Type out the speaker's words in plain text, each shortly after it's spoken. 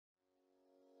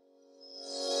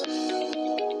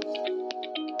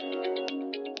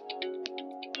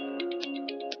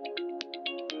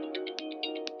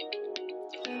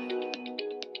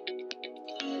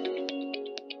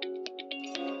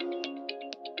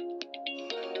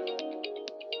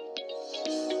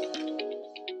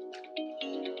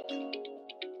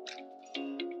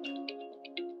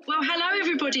Well, hello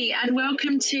everybody and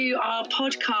welcome to our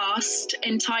podcast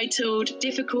entitled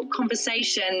Difficult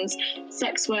Conversations,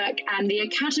 Sex Work and the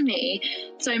Academy.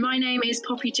 So my name is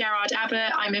Poppy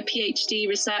Gerrard-Abbott. I'm a PhD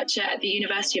researcher at the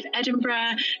University of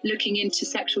Edinburgh looking into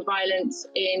sexual violence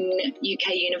in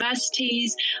UK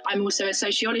universities. I'm also a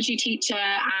sociology teacher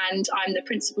and I'm the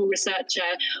principal researcher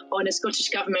on a Scottish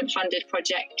Government funded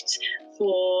project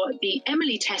for the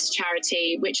Emily Test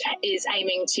charity, which is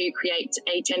aiming to create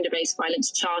a gender-based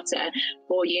violence charter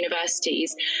for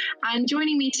universities. And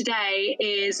joining me today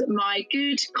is my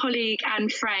good colleague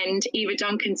and friend, Eva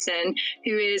Duncanson,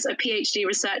 who is a PhD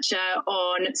researcher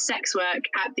on sex work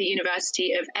at the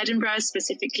University of Edinburgh,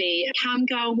 specifically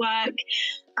camgirl work.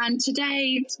 And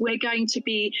today we're going to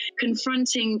be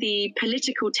confronting the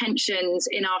political tensions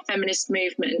in our feminist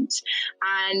movement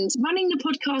and running the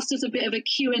podcast as a bit of a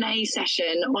Q&A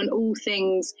session on all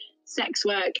things sex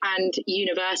work and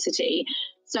university.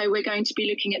 So we're going to be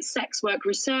looking at sex work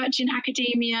research in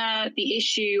academia, the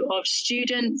issue of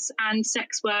students and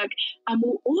sex work, and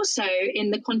we'll also, in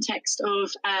the context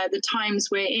of the times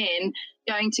we're in,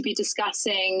 going to be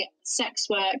discussing sex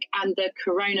work and the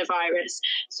coronavirus.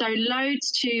 So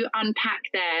loads to unpack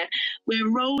there. We're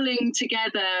rolling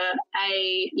together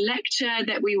a lecture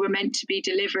that we were meant to be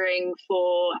delivering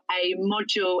for a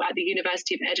module at the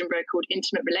University of Edinburgh called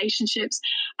Intimate Relationships,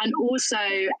 and also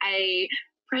a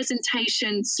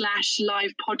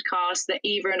presentation/live podcast that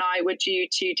Eva and I were due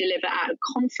to deliver at a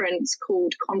conference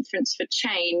called Conference for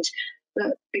Change.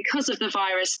 But because of the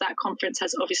virus, that conference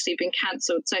has obviously been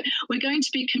cancelled. So we're going to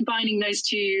be combining those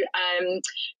two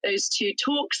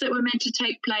talks that were meant to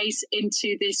take place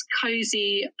into this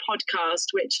cosy podcast,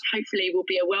 which hopefully will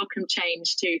be a welcome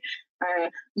change to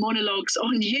monologues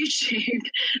on YouTube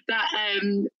that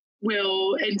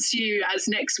will ensue as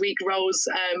next week rolls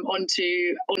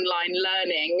onto online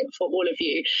learning for all of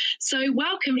you. So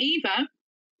welcome, Eva.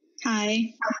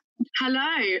 Hi.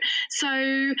 Hello.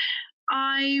 So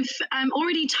I've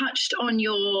already touched on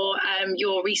your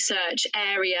research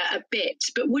area a bit,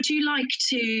 but would you like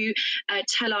to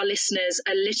tell our listeners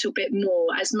a little bit more,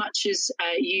 as much as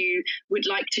you would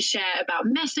like to share about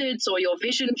methods or your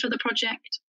vision for the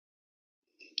project?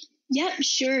 Yep,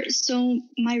 sure. So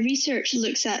my research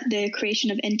looks at the creation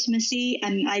of intimacy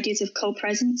and ideas of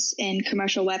co-presence in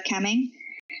commercial webcamming.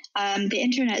 The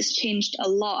internet has changed a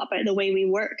lot about the way we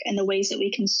work and the ways that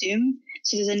we consume.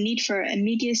 So there's a need for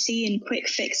immediacy and quick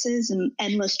fixes and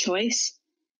endless choice.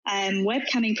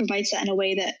 Webcamming provides that in a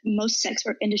way that most sex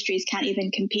work industries can't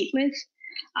even compete with.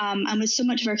 And with so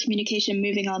much of our communication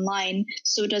moving online,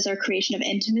 so does our creation of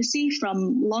intimacy,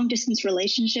 from long-distance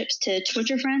relationships to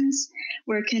Twitter friends.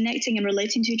 We're connecting and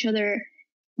relating to each other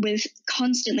with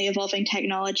constantly evolving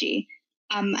technology.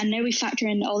 And now we factor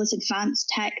in all this advanced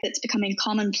tech that's becoming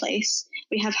commonplace.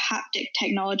 We have haptic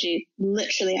technology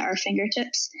literally at our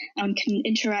fingertips and can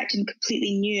interact in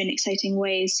completely new and exciting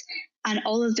ways. And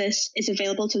all of this is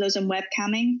available to those in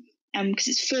webcamming because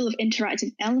it's full of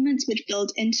interactive elements which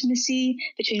build intimacy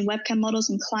between webcam models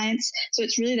and clients. So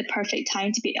it's really the perfect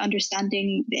time to be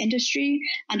understanding the industry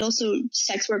and also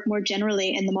sex work more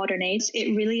generally in the modern age.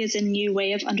 It really is a new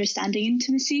way of understanding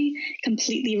intimacy,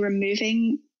 completely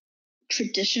removing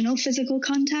traditional physical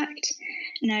contact.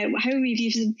 Now, how we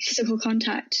view physical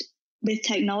contact with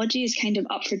technology is kind of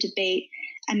up for debate.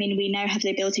 I mean, we now have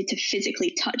the ability to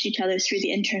physically touch each other through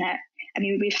the internet. I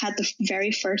mean, we've had the very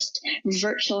first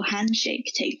virtual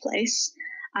handshake take place.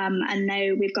 And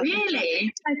now we've got...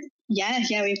 Really?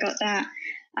 Yeah, we've got that.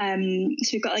 So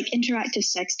we've got like interactive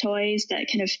sex toys that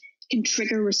kind of can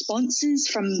trigger responses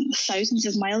from thousands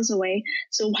of miles away.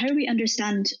 So how we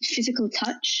understand physical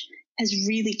touch has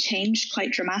really changed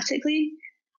quite dramatically.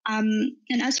 And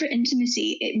as for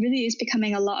intimacy, it really is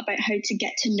becoming a lot about how to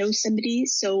get to know somebody.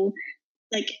 So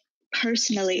like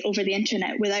personally over the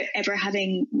internet without ever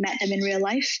having met them in real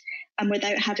life and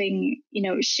without having,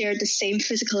 shared the same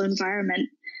physical environment.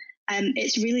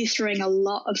 It's really throwing a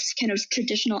lot of kind of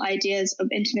traditional ideas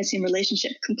of intimacy and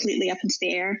relationship completely up into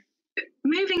the air.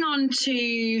 Moving on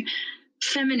to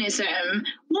feminism,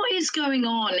 what is going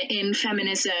on in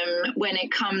feminism when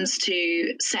it comes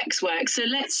to sex work? So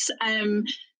let's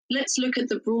look at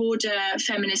the broader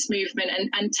feminist movement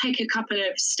and take a couple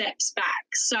of steps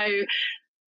back. So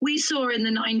we saw in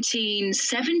the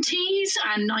 1970s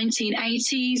and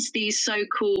 1980s these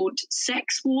so-called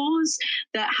sex wars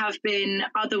that have been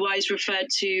otherwise referred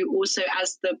to also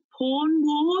as the porn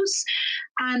wars.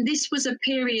 And this was a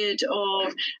period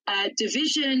of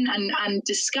division and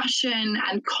discussion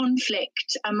and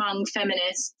conflict among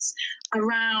feminists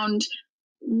around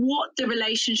what the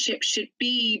relationship should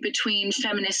be between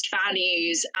feminist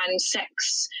values and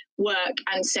sex work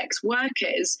and sex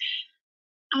workers.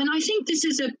 And I think this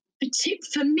is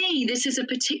for me, this is a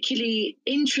particularly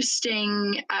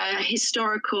interesting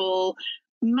historical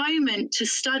moment to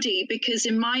study, because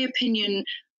in my opinion,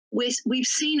 we've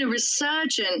seen a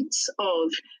resurgence of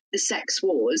the sex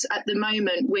wars at the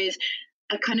moment, with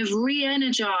a kind of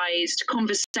re-energized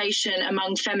conversation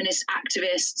among feminist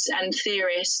activists and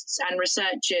theorists and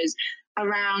researchers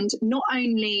around not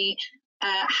only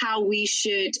how we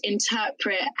should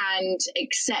interpret and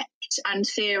accept and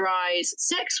theorize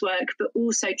sex work, but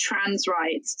also trans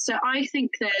rights. So I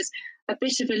think there's a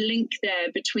bit of a link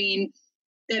there between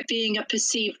there being a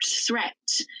perceived threat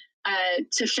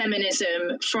to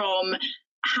feminism from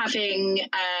having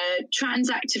trans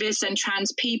activists and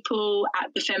trans people at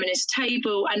the feminist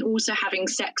table, and also having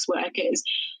sex workers.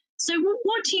 So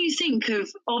what do you think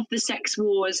of the sex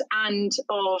wars and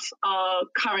of our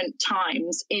current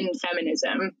times in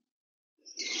feminism?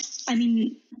 I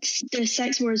mean, the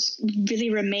sex wars really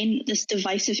remain this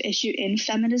divisive issue in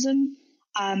feminism.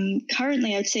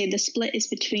 Currently, I'd say the split is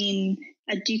between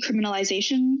a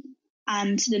decriminalization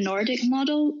and the Nordic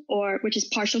model, which is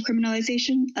partial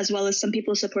criminalization, as well as some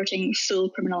people supporting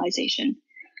full criminalization.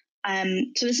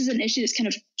 So this is an issue that kind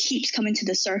of keeps coming to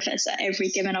the surface at every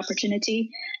given opportunity.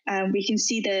 We can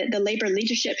see the Labour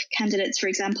leadership candidates, for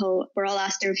example, were all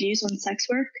asked their views on sex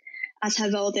work, as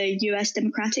have all the US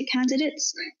Democratic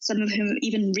candidates, some of whom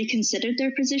even reconsidered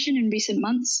their position in recent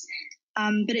months.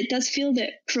 But it does feel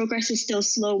that progress is still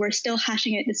slow. We're still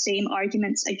hashing out the same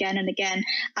arguments again and again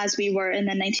as we were in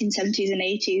the 1970s and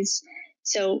 80s.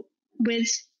 So with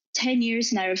 10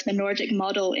 years now of the Nordic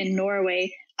model in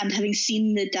Norway, and having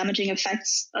seen the damaging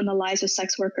effects on the lives of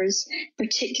sex workers,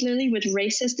 particularly with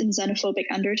racist and xenophobic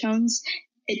undertones,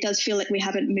 it does feel like we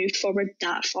haven't moved forward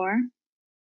that far.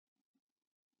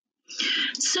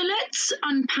 So let's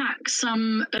unpack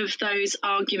some of those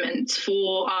arguments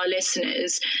for our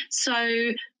listeners.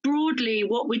 So broadly,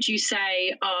 what would you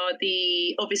say are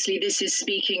obviously this is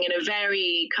speaking in a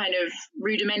very kind of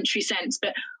rudimentary sense,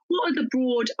 but what are the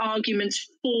broad arguments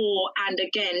for and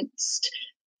against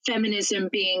feminism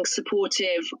being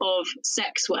supportive of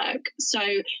sex work? So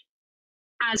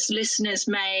as listeners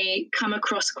may come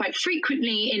across quite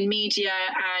frequently in media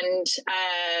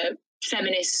and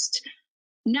feminist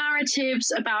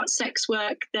narratives about sex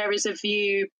work, there is a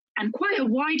view, and quite a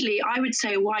widely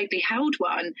held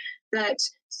one, that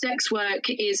sex work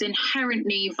is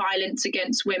inherently violence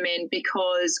against women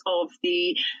because of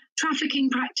the trafficking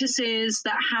practices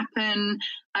that happen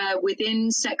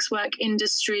within sex work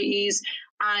industries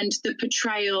and the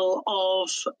portrayal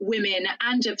of women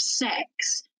and of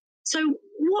sex. So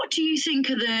what do you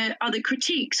think are the other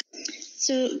critiques?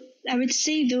 So I would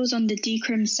say those on the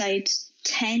decrim side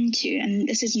tend to, and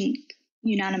this isn't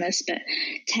unanimous, but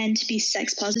tend to be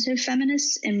sex positive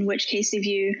feminists, in which case they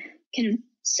view kind of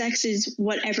sex is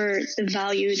whatever the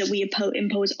value that we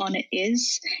impose on it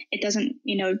is. It doesn't,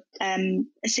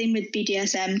 same with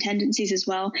BDSM tendencies as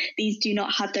well. These do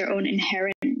not have their own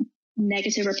inherent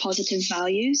negative or positive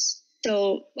values.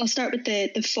 So I'll start with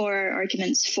the four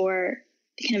arguments for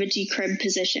kind of a decrim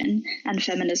position and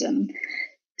feminism.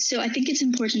 So I think it's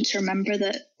important to remember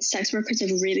that sex workers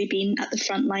have really been at the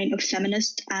front line of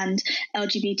feminist and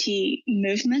LGBT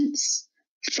movements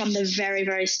from the very,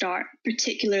 very start,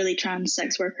 particularly trans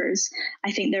sex workers.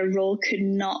 I think their role could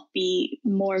not be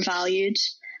more valued,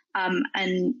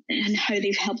 and how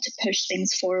they've helped to push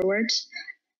things forward,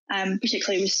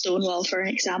 particularly with Stonewall, for an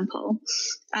example.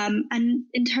 And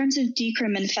in terms of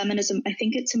decrim and feminism, I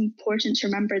think it's important to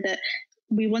remember that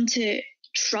we want to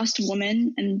trust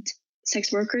women and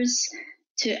sex workers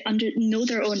to know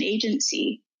their own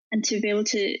agency and to be able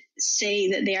to say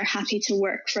that they are happy to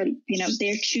work for,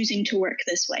 they're choosing to work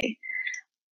this way.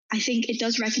 I think it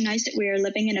does recognize that we are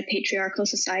living in a patriarchal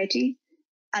society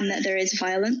and that there is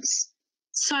violence.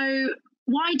 So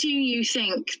why do you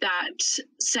think that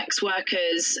sex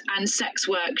workers and sex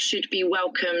work should be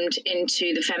welcomed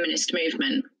into the feminist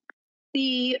movement?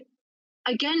 The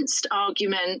against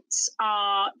arguments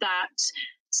are that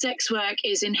sex work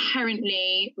is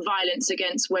inherently violence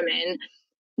against women,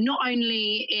 not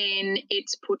only in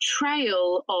its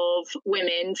portrayal of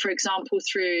women, for example,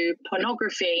 through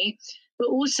pornography, but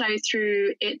also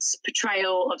through its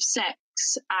portrayal of sex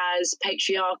as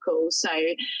patriarchal. So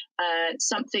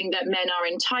something that men are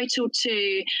entitled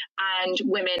to and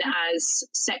women as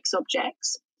sex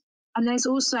objects. And there's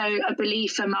also a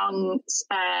belief among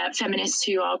feminists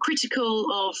who are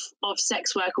critical of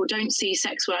sex work or don't see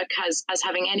sex work as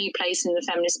having any place in the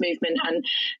feminist movement, and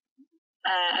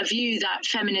a view that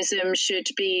feminism should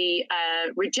be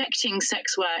rejecting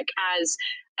sex work as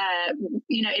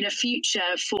in a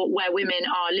future for where women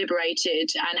are liberated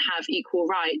and have equal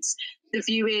rights. The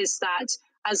view is that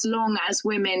as long as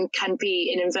women can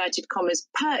be, in inverted commas,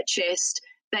 purchased,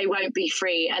 they won't be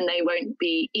free and they won't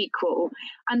be equal.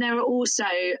 And there are also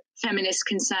feminist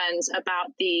concerns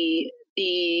about the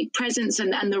presence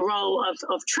and the role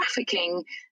of trafficking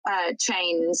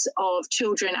chains of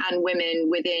children and women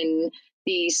within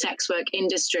the sex work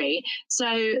industry.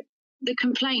 So the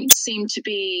complaints seem to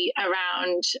be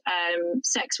around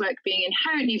sex work being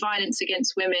inherently violence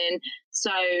against women.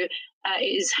 So it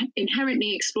is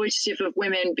inherently exploitative of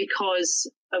women because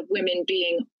of women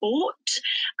being bought.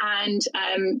 And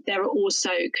there are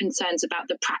also concerns about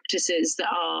the practices that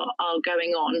are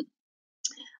going on.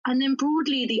 And then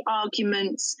broadly, the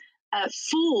arguments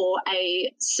for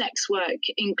a sex work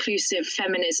inclusive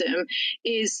feminism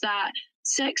is that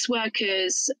sex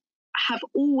workers have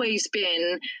always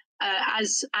been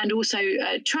and also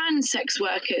trans sex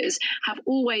workers have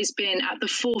always been at the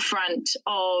forefront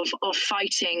of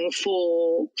fighting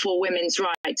for women's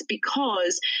rights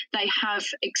because they have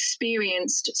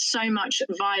experienced so much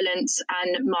violence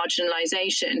and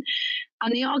marginalization.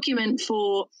 And the argument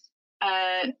for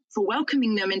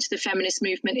welcoming them into the feminist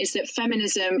movement is that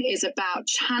feminism is about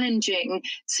challenging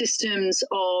systems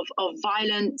of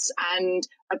violence and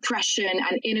oppression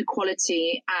and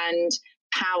inequality and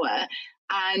power,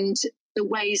 and the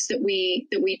ways that we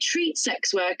treat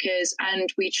sex workers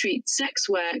and we treat sex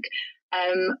work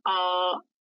are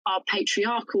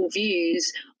patriarchal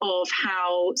views of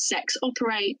how sex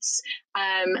operates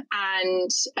and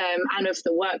of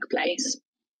the workplace.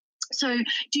 So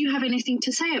do you have anything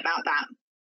to say about that?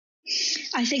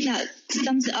 I think that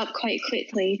sums it up quite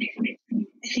quickly.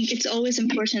 I think it's always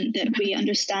important that we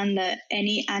understand that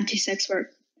any anti-sex work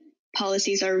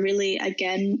policies are really,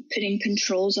 again, putting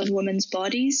controls on women's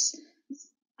bodies.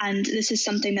 And this is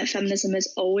something that feminism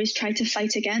has always tried to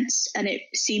fight against. And it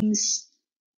seems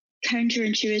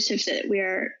counterintuitive that we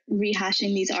are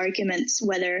rehashing these arguments,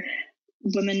 whether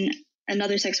women and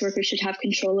other sex workers should have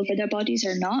control over their bodies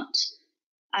or not.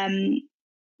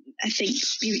 I think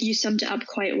you summed it up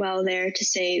quite well there to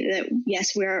say that,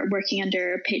 yes, we're working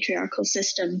under a patriarchal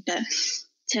system, but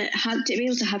to be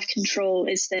able to have control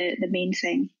is the main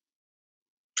thing.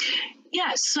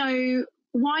 Yeah, so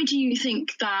why do you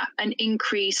think that an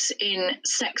increase in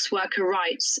sex worker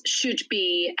rights should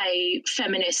be a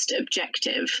feminist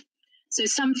objective? So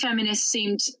some feminists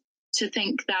seem to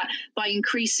think that by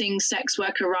increasing sex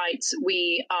worker rights,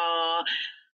 we are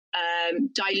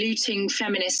diluting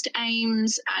feminist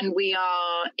aims and we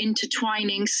are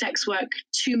intertwining sex work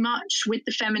too much with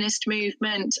the feminist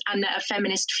movement, and that a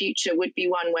feminist future would be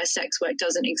one where sex work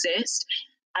doesn't exist.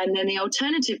 And then the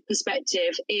alternative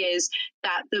perspective is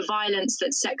that the violence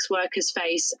that sex workers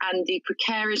face and the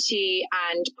precarity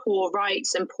and poor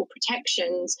rights and poor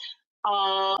protections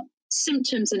are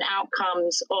symptoms and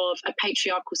outcomes of a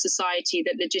patriarchal society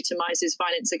that legitimizes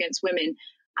violence against women,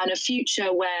 and a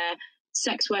future where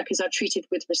sex workers are treated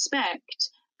with respect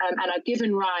and are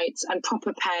given rights and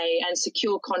proper pay and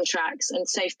secure contracts and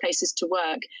safe places to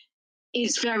work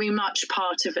is very much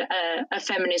part of a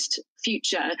feminist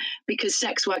future, because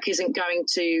sex work isn't going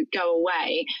to go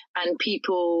away and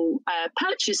people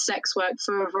purchase sex work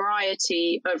for a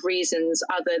variety of reasons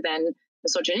other than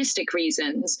misogynistic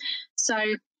reasons. So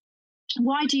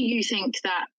why do you think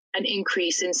that an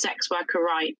increase in sex worker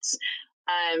rights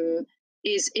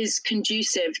is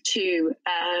conducive to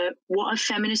what a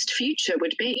feminist future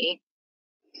would be?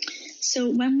 So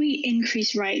when we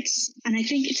increase rights, and I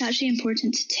think it's actually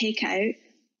important to take out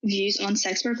views on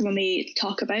sex work when we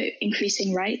talk about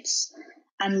increasing rights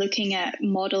and looking at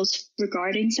models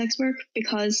regarding sex work,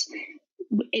 because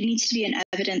it needs to be an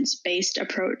evidence-based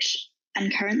approach.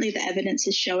 And currently the evidence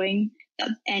is showing that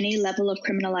any level of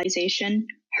criminalization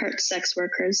hurts sex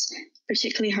workers,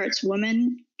 particularly hurts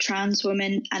women, trans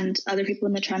women, and other people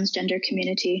in the transgender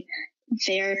community.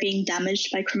 They're being damaged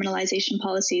by criminalization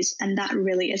policies, and that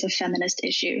really is a feminist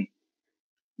issue.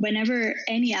 Whenever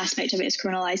any aspect of it is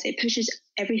criminalized, it pushes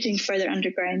everything further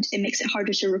underground. It makes it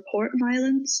harder to report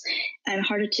violence and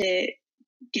harder to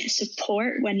get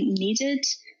support when needed.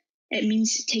 It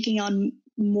means taking on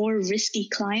more risky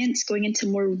clients, going into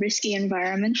more risky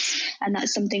environments, and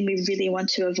that's something we really want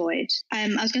to avoid. I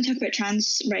was going to talk about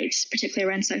trans rights,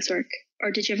 particularly around sex work,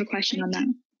 or did you have a question on that?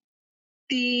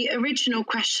 The original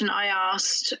question I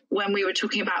asked when we were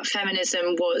talking about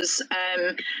feminism was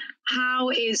how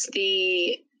is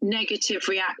the negative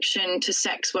reaction to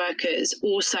sex workers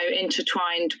also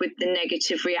intertwined with the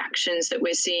negative reactions that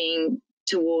we're seeing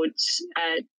towards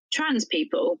trans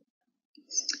people?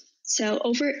 So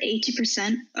over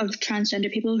 80% of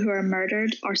transgender people who are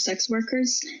murdered are sex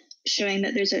workers, showing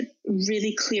that there's a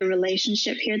really clear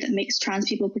relationship here that makes trans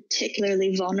people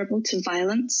particularly vulnerable to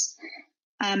violence.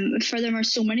 Furthermore,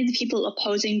 so many of the people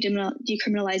opposing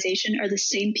decriminalization are the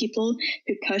same people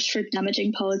who push for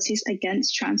damaging policies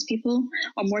against trans people,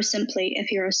 or more simply,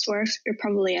 if you're a SWERF, you're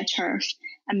probably a TERF,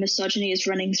 and misogyny is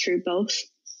running through both.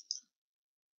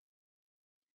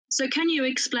 So can you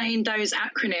explain those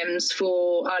acronyms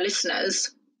for our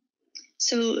listeners?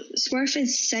 So SWERF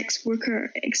is Sex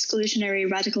Worker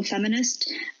Exclusionary Radical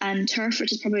Feminist, and TERF,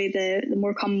 which is probably the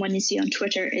more common one you see on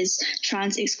Twitter, is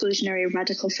Trans Exclusionary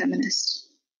Radical Feminist.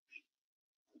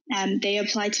 They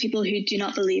apply to people who do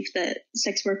not believe that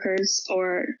sex workers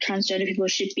or transgender people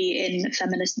should be in the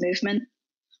feminist movement.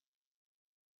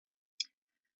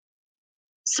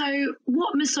 So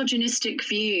what misogynistic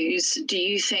views do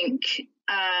you think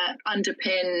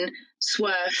underpin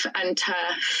SWERF and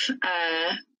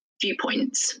TERF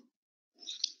viewpoints?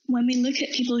 When we look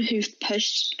at people who've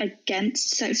pushed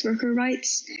against sex worker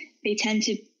rights, they tend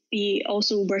to be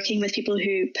also working with people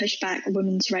who push back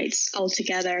women's rights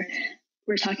altogether.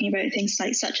 We're talking about things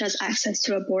such as access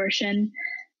to abortion,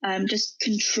 just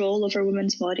control over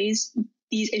women's bodies.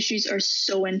 These issues are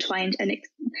so entwined, and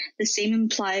the same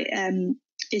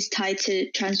is tied to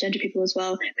transgender people as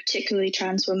well, particularly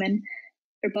trans women.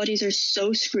 Their bodies are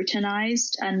so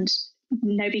scrutinized and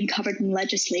now being covered in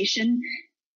legislation.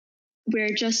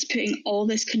 We're just putting all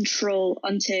this control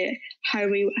onto how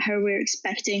we're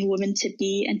expecting women to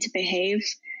be and to behave.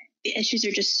 The issues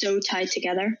are just so tied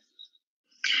together.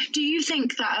 Do you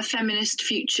think that a feminist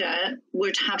future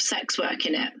would have sex work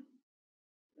in it?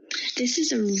 This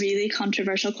is a really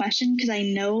controversial question, because I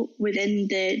know within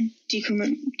the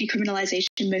decriminalization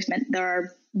movement there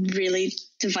are really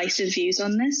divisive views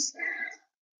on this.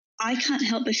 I can't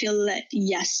help but feel that,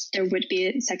 yes, there would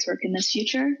be sex work in this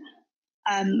future.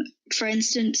 For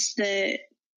instance, the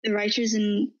writers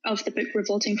of the book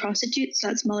Revolting Prostitutes,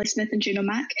 that's Molly Smith and Juno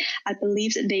Mack, I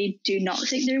believe that they do not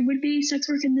think there would be sex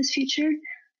work in this future.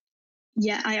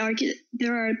 Yeah, I argue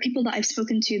there are people that I've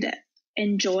spoken to that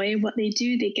enjoy what they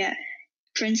do. They get,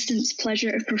 for instance,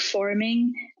 pleasure of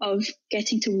performing, of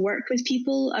getting to work with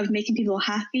people, of making people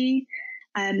happy.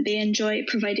 They enjoy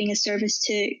providing a service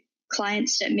to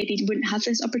clients that maybe wouldn't have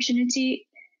this opportunity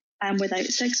without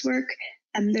sex work.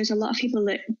 There's a lot of people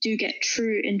that do get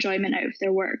true enjoyment out of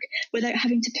their work without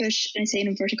having to push, and I say in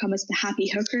inverted commas, the happy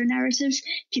hooker narrative.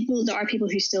 There are people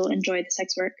who still enjoy the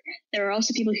sex work. There are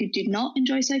also people who do not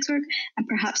enjoy sex work, and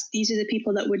perhaps these are the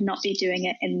people that would not be doing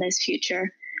it in this future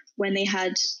when they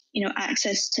had,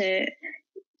 access to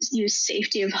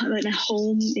safety of a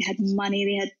home, they had money,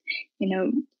 they had,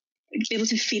 be able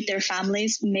to feed their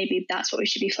families. Maybe that's what we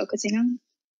should be focusing on.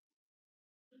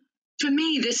 For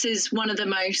me, this is one of the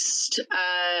most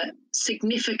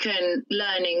significant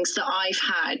learnings that I've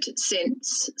had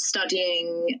since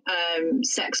studying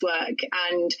sex work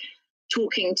and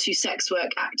talking to sex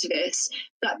work activists,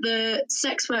 that the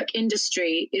sex work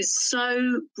industry is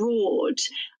so broad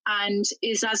and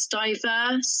is as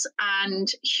diverse and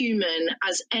human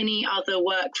as any other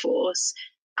workforce.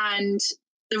 And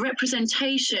the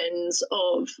representations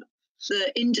of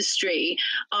the industry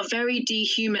are very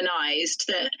dehumanized,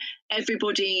 that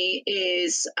everybody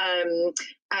is a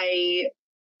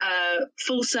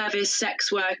full service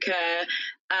sex worker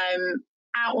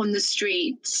out on the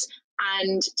streets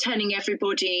and telling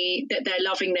everybody that they're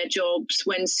loving their jobs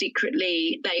when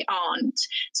secretly they aren't.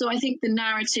 So I think the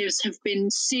narratives have been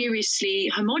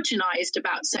seriously homogenized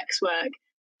about sex work.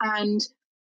 And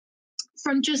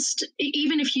from just,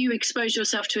 even if you expose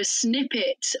yourself to a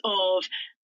snippet of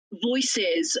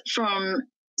voices from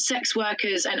sex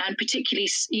workers and particularly,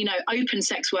 open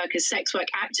sex workers, sex work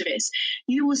activists,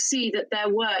 you will see that their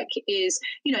work is,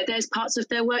 there's parts of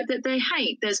their work that they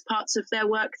hate, there's parts of their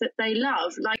work that they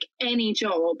love, like any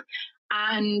job,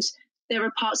 and there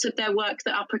are parts of their work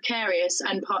that are precarious,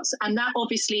 and that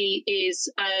obviously is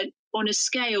on a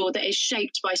scale that is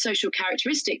shaped by social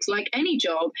characteristics, like any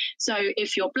job. So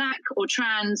if you're Black or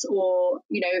trans or,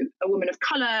 a woman of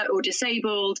colour or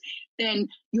disabled, then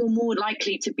you're more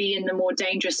likely to be in the more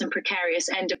dangerous and precarious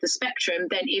end of the spectrum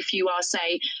than if you are,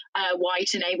 say,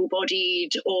 white and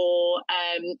able-bodied, or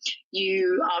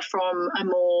you are from a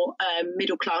more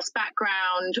middle-class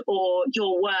background, or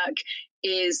your work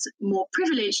is more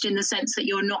privileged in the sense that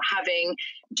you're not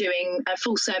doing a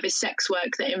full-service sex work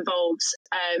that involves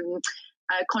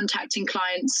contacting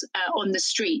clients on the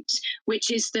street,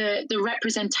 which is the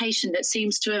representation that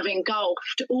seems to have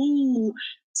engulfed all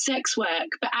sex work.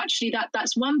 But actually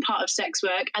that's one part of sex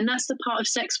work, and that's the part of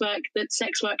sex work that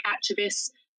sex work activists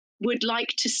would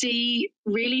like to see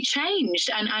really changed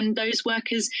and those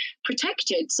workers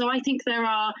protected. So I think there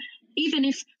are, even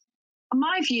if,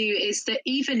 my view is that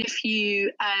even if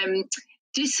you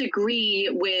disagree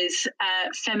with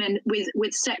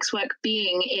with sex work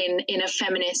being in a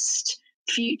feminist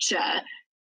future,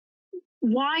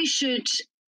 why should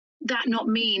that not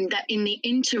mean that in the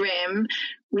interim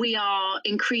we are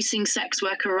increasing sex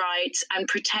worker rights and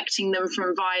protecting them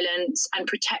from violence and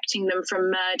protecting them from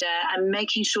murder and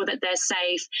making sure that they're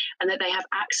safe and that they have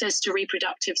access to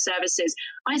reproductive services?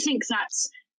 I think that's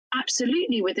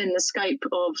absolutely within the scope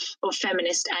of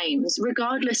feminist aims,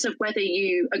 regardless of whether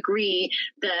you agree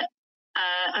that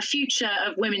a future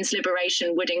of women's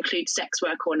liberation would include sex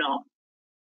work or not.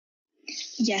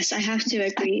 Yes, I have to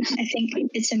agree. I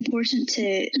think it's important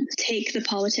to take the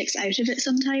politics out of it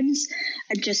sometimes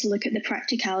and just look at the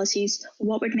practicalities.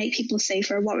 What would make people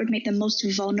safer? What would make the most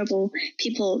vulnerable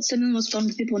people, some of the most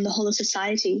vulnerable people in the whole of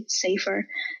society, safer?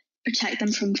 Protect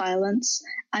them from violence.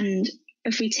 And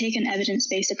if we take an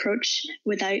evidence-based approach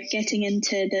without getting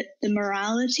into the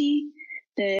morality,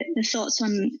 the thoughts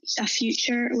on a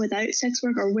future without sex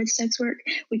work or with sex work,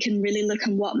 we can really look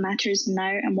at what matters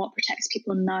now and what protects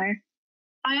people now.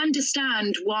 I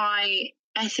understand why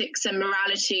ethics and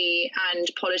morality and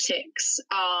politics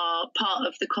are part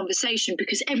of the conversation,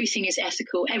 because everything is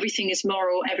ethical, everything is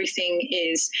moral, everything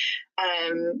is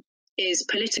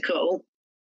political.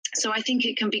 So I think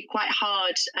it can be quite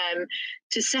hard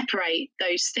to separate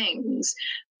those things.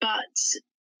 But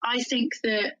I think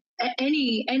that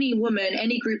any woman,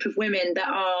 any group of women that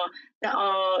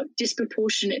are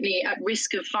disproportionately at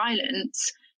risk of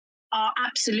violence are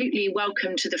absolutely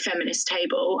welcome to the feminist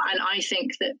table. And I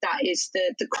think that is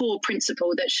the core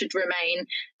principle that should remain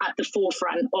at the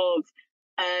forefront of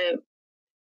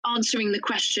answering the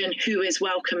question, who is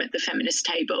welcome at the feminist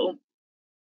table?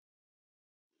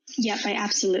 Yep, I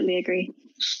absolutely agree.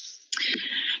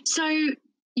 So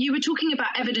you were talking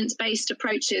about evidence-based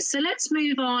approaches. So let's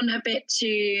move on a bit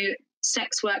to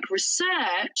sex work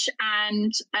research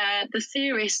and the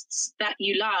theorists that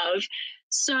you love.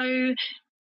 So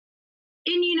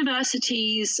in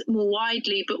universities more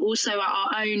widely, but also at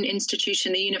our own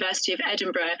institution, the University of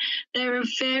Edinburgh, there are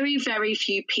very, very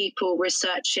few people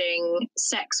researching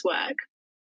sex work.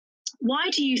 Why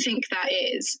do you think that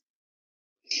is?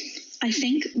 I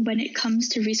think when it comes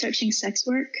to researching sex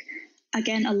work,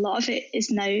 again, a lot of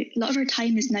our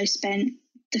time is now spent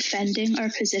defending our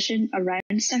position around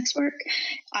sex work,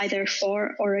 either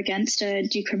for or against a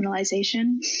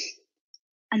decriminalisation.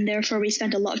 And therefore, we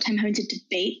spend a lot of time having to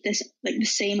debate this, like the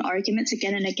same arguments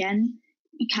again and again.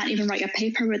 You can't even write a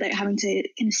paper without having to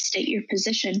kind of state your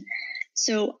position.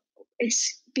 So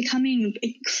it's becoming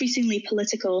increasingly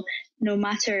political. No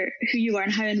matter who you are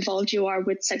and how involved you are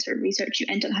with sex work research, you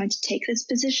end up having to take this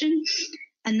position.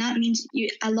 And that means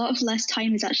a lot of less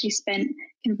time is actually spent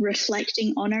kind of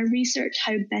reflecting on our research,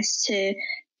 how best to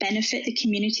benefit the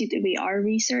community that we are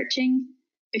researching,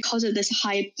 because of this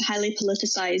highly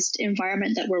politicized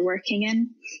environment that we're working in.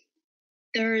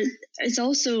 There is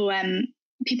also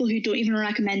people who don't even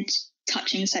recommend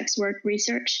touching sex work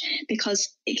research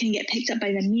because it can get picked up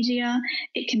by the media,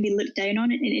 it can be looked down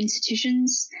on in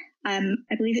institutions. I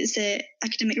believe it's the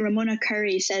academic Ramona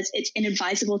Curry says it's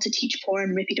inadvisable to teach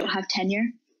porn if you don't have tenure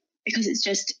because it's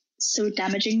just so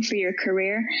damaging for your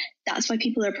career. That's why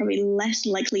people are probably less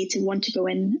likely to want to go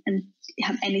in and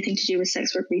have anything to do with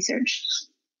sex work research.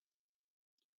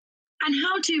 And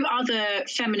how do other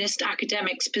feminist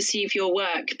academics perceive your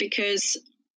work? Because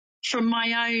from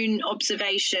my own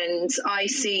observations, I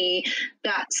see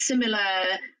that similar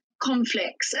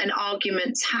conflicts and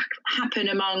arguments happen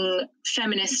among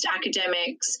feminist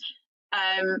academics,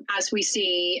 as we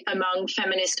see among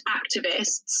feminist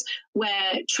activists,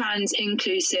 where trans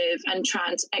inclusive and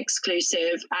trans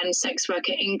exclusive and sex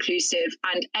worker inclusive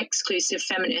and exclusive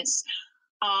feminists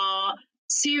are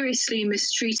seriously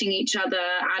mistreating each other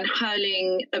and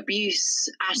hurling abuse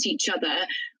at each other,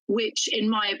 which in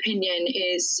my opinion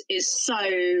is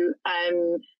so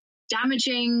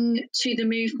damaging to the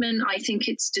movement. I think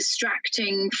it's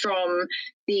distracting from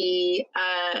the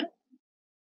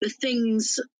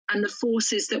things and the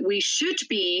forces that we should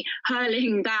be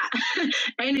hurling that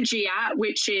energy at,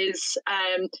 which is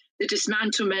the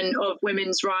dismantlement of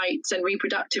women's rights and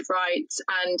reproductive rights,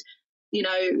 and, you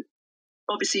know,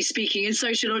 obviously speaking in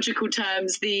sociological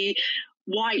terms, the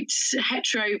white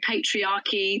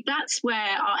heteropatriarchy. That's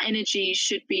where our energy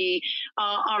should be,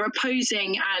 our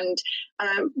opposing and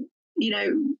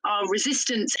our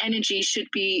resistance energy should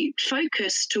be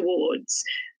focused towards.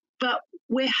 But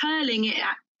we're hurling it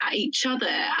at each other,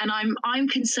 and I'm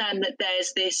concerned that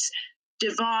there's this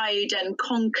divide and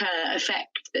conquer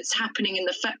effect that's happening in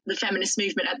the feminist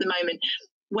movement at the moment,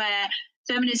 where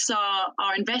feminists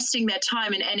are investing their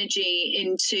time and energy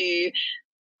into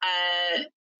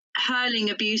hurling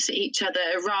abuse at each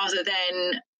other rather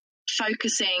than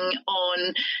focusing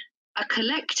on a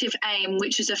collective aim,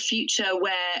 which is a future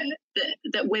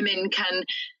where women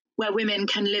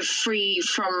can live free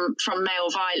from male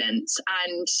violence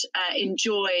and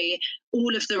enjoy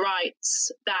all of the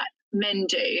rights that men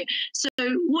do. So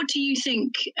what do you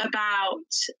think about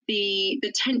the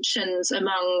tensions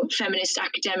among feminist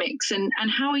academics, and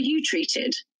how are you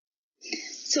treated?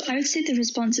 So I would say the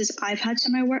responses I've had to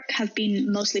my work have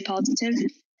been mostly positive.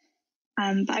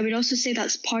 But I would also say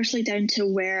that's partially down to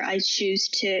where I choose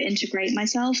to integrate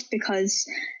myself, because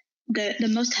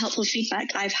the most helpful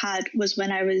feedback I've had was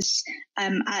when I was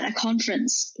at a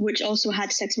conference which also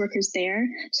had sex workers there.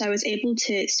 So I was able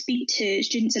to speak to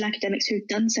students and academics who've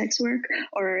done sex work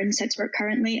or are in sex work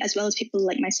currently, as well as people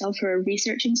like myself who are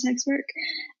researching sex work.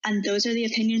 And those are the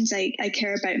opinions I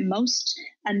care about most.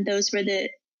 And those were that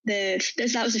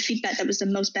was the feedback that was the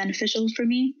most beneficial for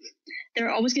me. There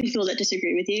are always going to be people that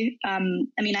disagree with you.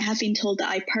 I have been told that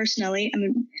I personally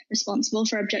am responsible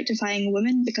for objectifying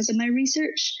women because of my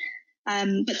research.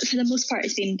 But for the most part,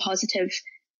 it's been positive.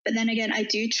 But then again, I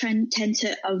do tend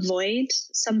to avoid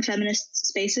some feminist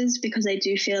spaces because I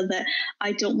do feel that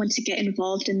I don't want to get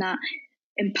involved in that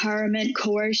empowerment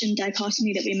coercion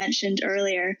dichotomy that we mentioned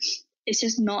earlier. It's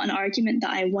just not an argument that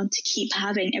I want to keep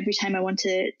having every time I want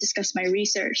to discuss my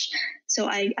research. So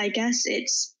I guess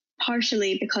it's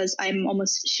partially because I'm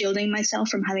almost shielding myself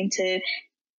from having to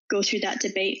go through that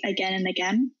debate again and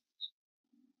again.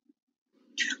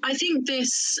 I think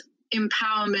this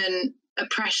empowerment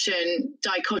oppression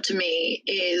dichotomy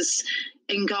is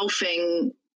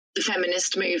engulfing the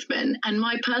feminist movement. And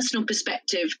my personal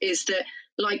perspective is that,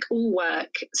 like all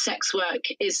work, sex work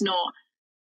is not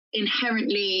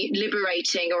inherently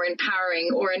liberating or empowering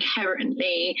or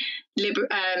inherently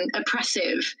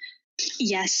oppressive.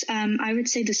 Yes, I would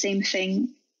say the same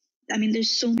thing. I mean,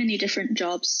 there's so many different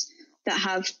jobs that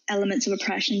have elements of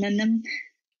oppression in them.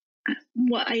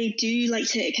 What I do like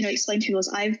to kind of explain to people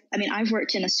is I've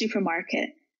worked in a supermarket,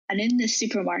 and in this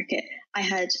supermarket, I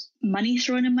had money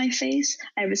thrown in my face.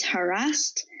 I was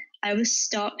harassed. I was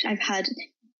stalked. I've had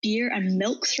beer and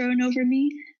milk thrown over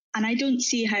me. And I don't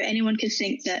see how anyone could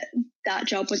think that that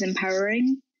job was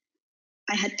empowering.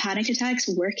 I had panic attacks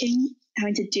working,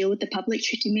 having to deal with the public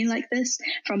treating me like this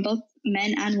from both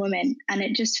men and women. And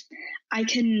I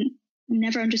can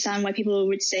never understand why people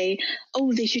would say,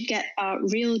 oh, they should get a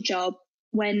real job,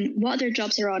 when what other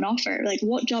jobs are on offer? Like,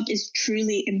 what job is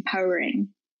truly empowering?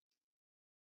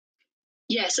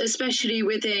 Yes, especially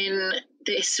within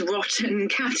this rotten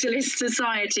capitalist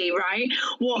society, right?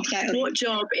 What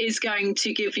job is going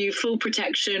to give you full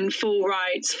protection, full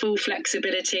rights, full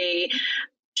flexibility,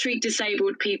 treat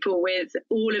disabled people with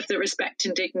all of the respect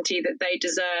and dignity that they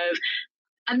deserve?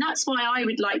 And that's why I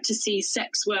would like to see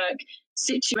sex work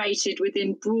situated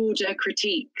within broader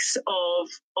critiques of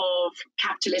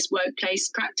capitalist workplace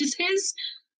practices.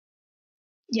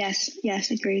 Yes,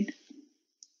 agreed.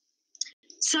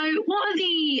 So what are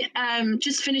the,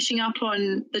 just finishing up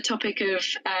on the topic of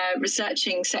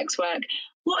researching sex work,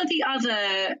 what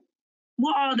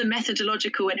are the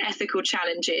methodological and ethical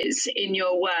challenges in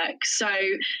your work? So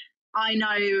I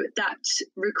know that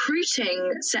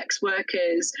recruiting sex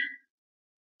workers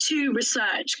to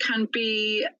research can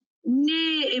be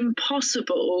near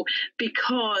impossible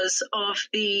because of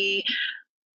the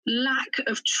lack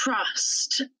of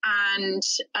trust and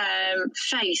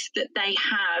faith that they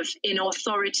have in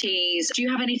authorities. Do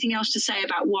you have anything else to say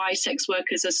about why sex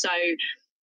workers are so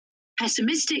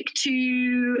pessimistic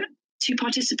to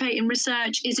participate in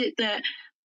research? Is it that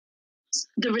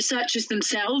the researchers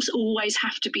themselves always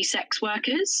have to be sex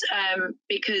workers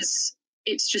because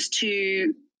it's just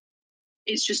too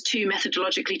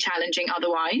methodologically challenging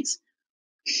otherwise?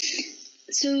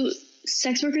 So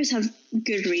sex workers have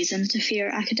good reason to fear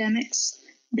academics.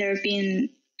 There have been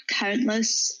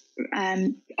countless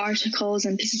articles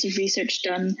and pieces of research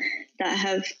done that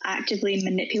have actively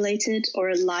manipulated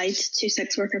or lied to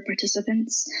sex worker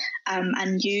participants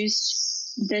and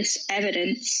used this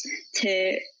evidence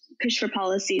to push for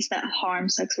policies that harm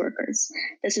sex workers.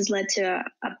 This has led to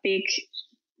a big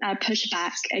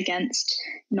pushback against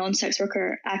non-sex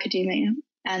worker academia,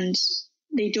 and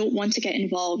they don't want to get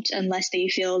involved unless they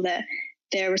feel that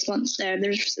their responses are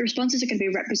going to be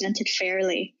represented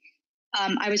fairly.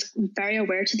 I was very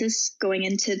aware to this going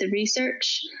into the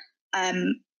research.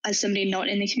 As somebody not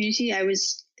in the community, I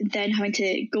was then having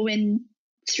to go in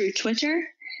through Twitter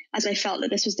as I felt that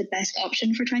this was the best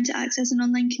option for trying to access an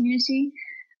online community.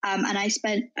 And I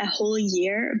spent a whole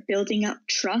year building up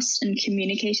trust and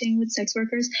communicating with sex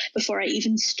workers before I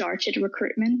even started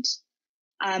recruitment.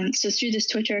 So through this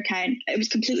Twitter account, it was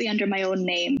completely under my own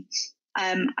name.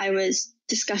 I was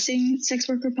discussing sex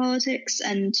worker politics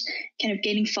and kind of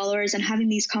gaining followers and having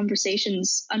these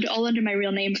conversations all under my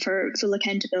real name for full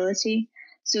accountability.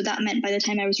 So that meant by the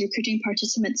time I was recruiting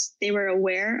participants, they were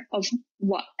aware of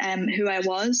who I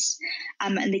was,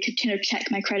 and they could kind of check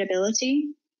my credibility.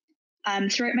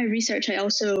 Throughout my research, I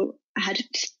also had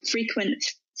frequent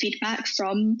feedback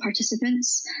from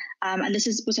participants, and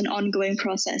this was an ongoing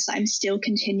process. I'm still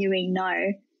continuing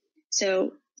now.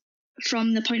 So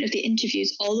from the point of the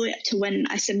interviews all the way up to when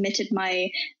I submitted my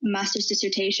master's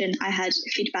dissertation, I had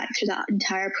feedback through that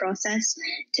entire process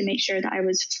to make sure that I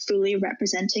was fully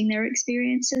representing their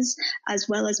experiences, as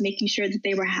well as making sure that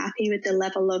they were happy with the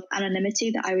level of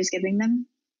anonymity that I was giving them.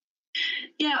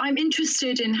 Yeah, I'm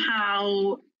interested in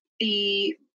how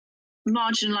the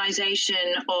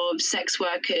marginalisation of sex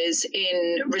workers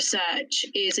in research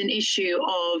is an issue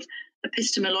of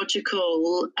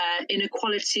epistemological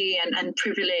inequality and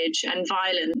privilege and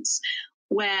violence,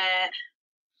 where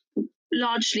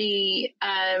largely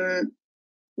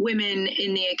women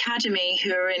in the academy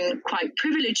who are in quite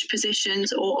privileged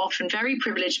positions, or often very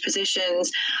privileged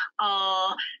positions,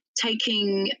 are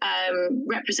taking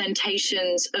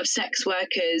representations of sex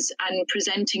workers and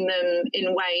presenting them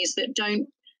in ways that don't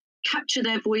capture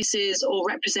their voices or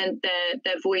represent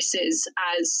their voices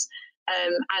as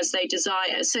they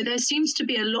desire. So there seems to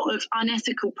be a lot of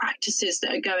unethical practices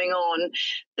that are going on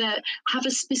that have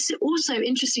also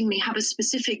interestingly have a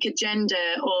specific agenda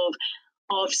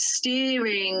of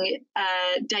steering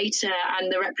data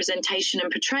and the representation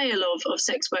and portrayal of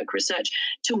sex work research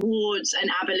towards an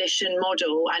abolition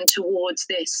model and towards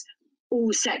this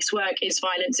all sex work is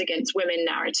violence against women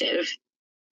narrative.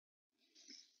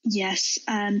 Yes,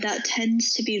 that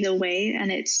tends to be the way,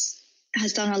 and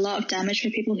has done a lot of damage for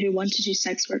people who want to do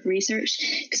sex work research,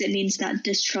 because it means that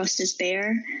distrust is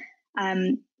there.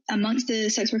 Amongst the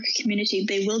sex worker community,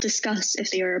 they will discuss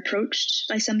if they are approached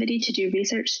by somebody to do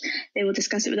research. They will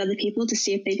discuss it with other people to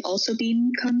see if they've also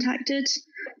been contacted.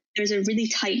 There's a really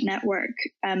tight network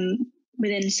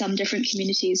within some different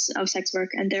communities of sex work,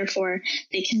 and therefore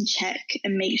they can check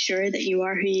and make sure that you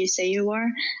are who you say you are.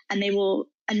 And they will.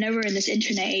 And now we're in this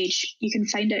internet age, you can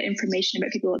find out information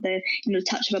about people at the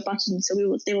touch of a button. So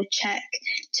they will check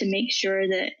to make sure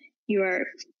that you are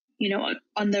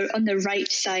on the right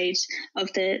side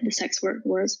of the sex work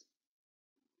wars.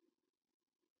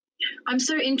 I'm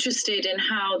so interested in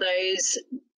how those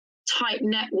tight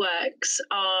networks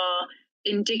are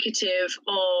indicative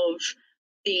of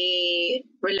the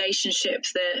relationship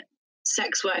that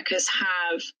sex workers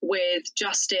have with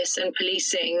justice and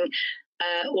policing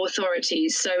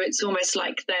authorities. So it's almost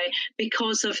like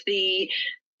because of the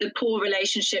poor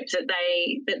relationship that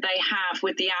they have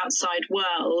with the outside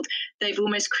world, they've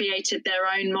almost created their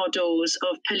own models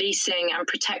of policing and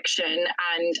protection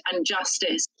and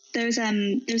justice. There's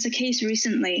a case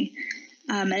recently,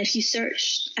 and if you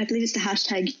search, I believe it's the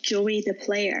hashtag Joey the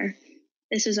Player.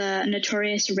 This is a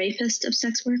notorious rapist of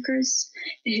sex workers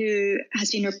who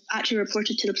has been actually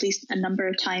reported to the police a number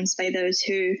of times by those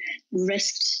who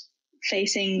risked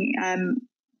facing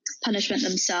punishment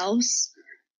themselves.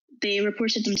 They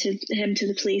reported him to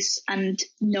the police, and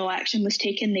no action was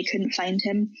taken. They couldn't find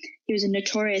him. He was a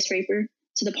notorious raper,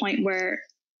 to the point where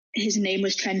his name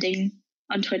was trending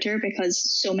on Twitter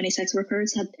because so many sex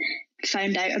workers had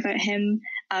found out about him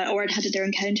or had their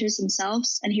encounters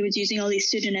themselves, and he was using all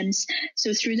these pseudonyms.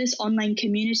 So through this online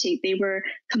community, they were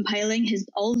compiling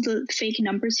all the fake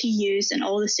numbers he used and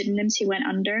all the pseudonyms he went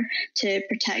under to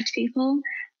protect people.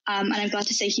 And I'm glad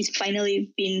to say he's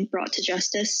finally been brought to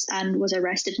justice and was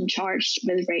arrested and charged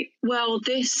with rape. Well,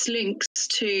 this links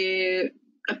to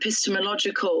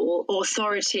epistemological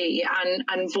authority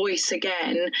and voice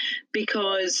again,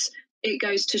 because it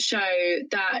goes to show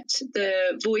that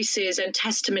the voices and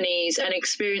testimonies and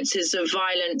experiences of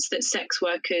violence that sex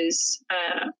workers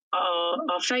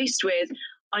are faced with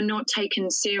are not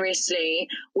taken seriously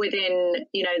within,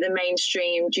 the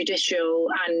mainstream judicial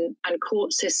and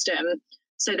court system.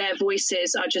 So their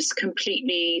voices are just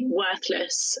completely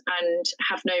worthless and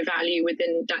have no value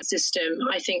within that system.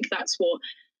 I think that's what,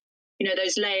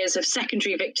 those layers of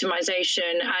secondary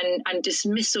victimization and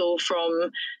dismissal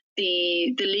from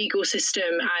the legal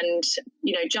system and,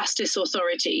 justice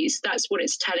authorities, that's what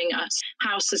it's telling us,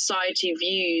 how society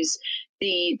views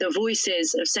the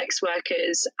voices of sex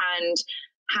workers and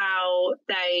how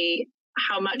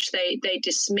much they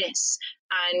dismiss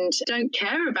and don't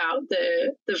care about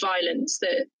the violence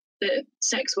that that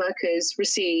sex workers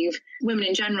receive, women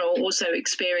in general also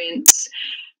experience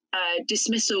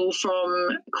dismissal from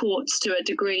courts to a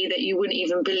degree that you wouldn't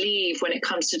even believe when it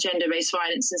comes to gender-based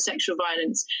violence and sexual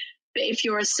violence. But if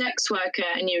you're a sex worker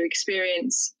and you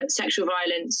experience sexual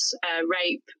violence,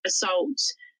 rape, assault,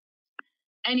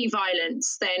 any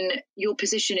violence, then your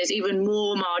position is even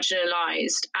more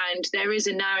marginalised, and there is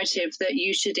a narrative that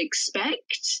you should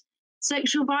expect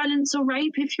sexual violence or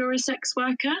rape if you're a sex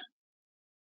worker.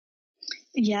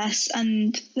 Yes,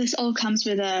 and this all comes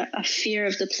with a fear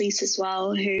of the police as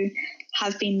well, who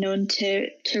have been known to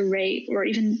rape or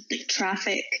even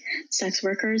traffic sex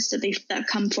workers that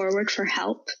come forward for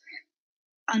help.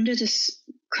 Under this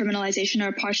criminalisation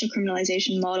or partial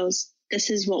criminalisation models, this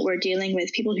is what we're dealing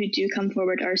with. People who do come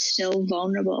forward are still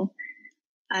vulnerable.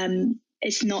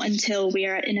 It's not until we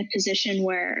are in a position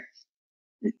where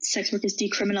sex work is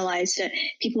decriminalised that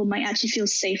people might actually feel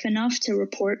safe enough to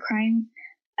report crime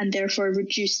and therefore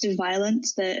reduce the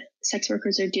violence that sex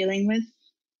workers are dealing with.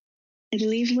 I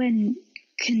believe when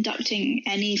conducting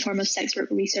any form of sex work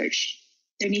research,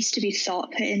 there needs to be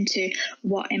thought put into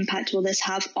what impact will this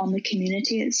have on the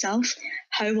community itself?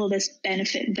 How will this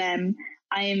benefit them?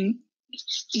 I'm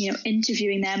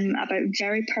interviewing them about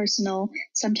very personal,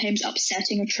 sometimes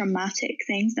upsetting or traumatic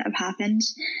things that have happened.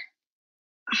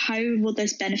 How will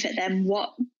this benefit them?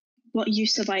 What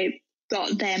use have I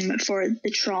got them for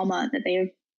the trauma that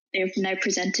they have now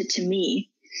presented to me?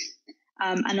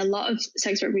 And a lot of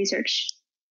sex work research,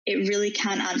 it really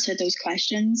can't answer those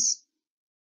questions.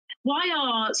 Why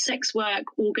are sex work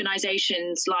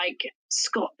organisations like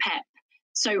Scott Pep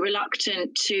so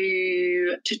reluctant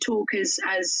to talk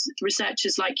as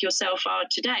researchers like yourself are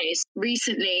today?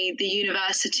 Recently, the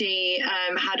university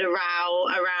had a row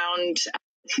around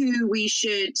who we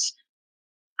should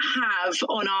have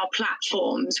on our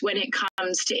platforms when it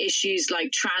comes to issues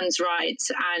like trans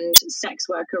rights and sex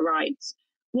worker rights.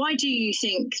 Why do you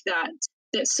think that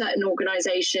certain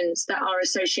organisations that are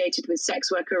associated with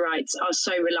sex worker rights are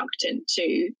so reluctant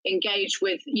to engage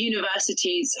with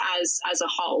universities as a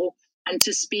whole and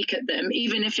to speak at them,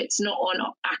 even if it's not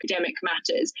on academic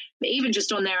matters, but even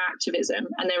just on their activism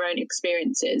and their own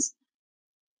experiences?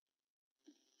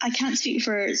 I can't speak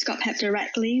for Scott Pep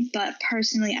directly, but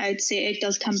personally I would say it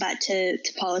does come back to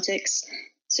politics.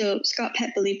 So Scott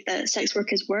Pep believed that sex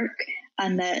workers work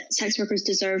and that sex workers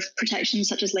deserve protections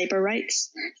such as labour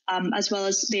rights, as well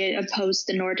as they opposed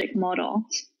the Nordic model.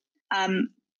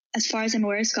 As far as I'm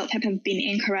aware, Scott Pep have been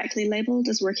incorrectly labelled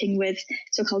as working with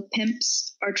so-called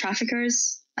pimps or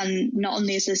traffickers, and not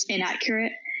only is this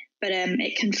inaccurate, but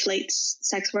it conflates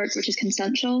sex work, which is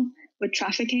consensual, with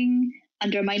trafficking,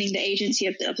 undermining the agency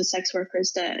of the sex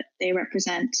workers that they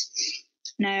represent.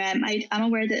 Now, I'm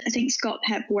aware that I think Scott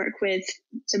Pep work with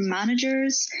some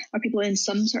managers or people in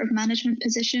some sort of management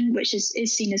position, which is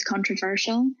seen as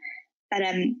controversial, but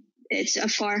it's a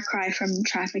far cry from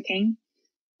trafficking.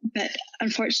 But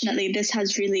unfortunately, this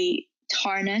has really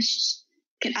tarnished,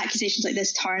 accusations like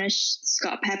this tarnished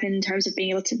Scott Pep in terms of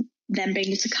being able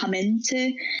to come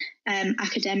into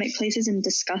academic places and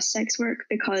discuss sex work,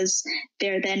 because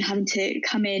they're then having to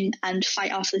come in and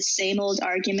fight off the same old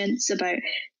arguments about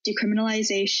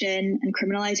decriminalisation and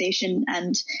criminalisation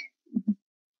and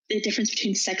the difference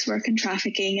between sex work and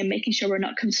trafficking, and making sure we're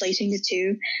not conflating the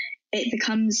two. It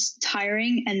becomes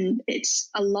tiring, and it's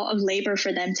a lot of labour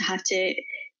for them to have to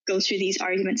go through these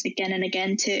arguments again and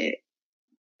again to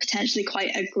potentially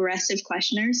quite aggressive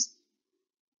questioners.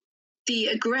 The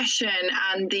aggression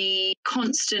and the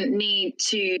constant need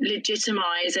to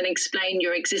legitimise and explain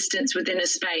your existence within a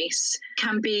space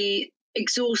can be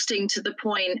exhausting to the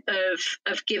point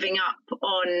of giving up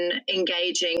on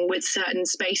engaging with certain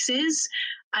spaces.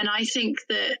 And I think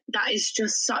that is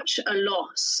just such a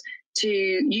loss to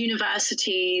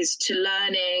universities, to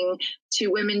learning, to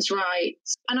women's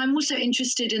rights. And I'm also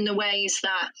interested in the ways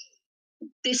that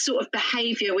this sort of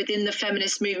behaviour within the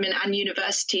feminist movement and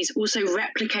universities also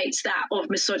replicates that of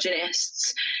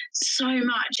misogynists. So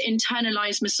much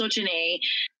internalised misogyny.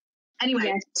 Anyway,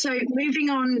 yes. So moving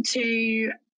on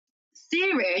to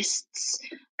theorists,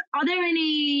 are there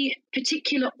any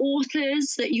particular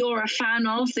authors that you're a fan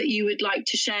of that you would like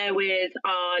to share with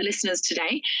our listeners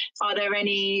today? Are there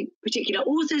any particular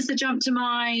authors that jump to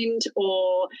mind,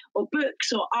 or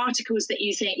books or articles that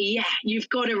you think, yeah, you've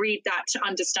got to read that to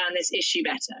understand this issue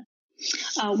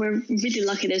better? We're really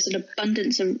lucky. There's an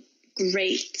abundance of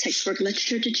great sex work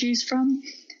literature to choose from.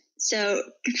 So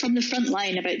from the front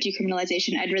line about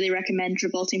decriminalisation, I'd really recommend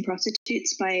Revolting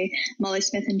Prostitutes by Molly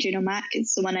Smith and Juno Mack.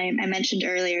 It's the one I mentioned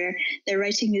earlier. Their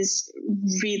writing is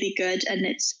really good, and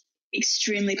it's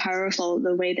extremely powerful,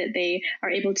 the way that they are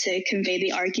able to convey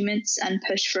the arguments and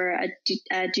push for a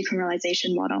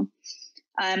decriminalization model.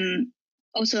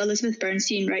 Also, Elizabeth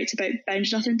Bernstein writes about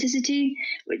bounded authenticity,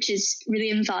 which is really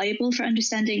invaluable for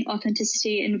understanding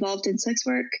authenticity involved in sex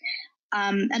work.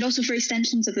 And also for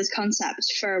extensions of this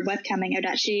concept for webcamming, I'd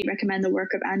actually recommend the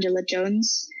work of Angela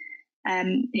Jones,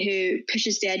 who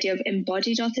pushes the idea of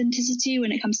embodied authenticity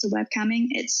when it comes to webcamming.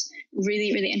 It's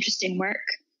really, really interesting work.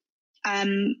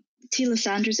 Tila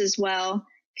Sanders as well,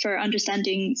 for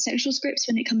understanding sexual scripts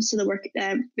when it comes to the work,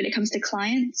 when it comes to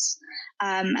clients,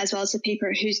 as well as the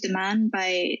paper Who's the Man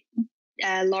by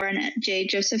Lauren J.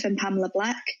 Joseph and Pamela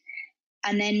Black.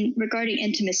 And then regarding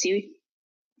intimacy,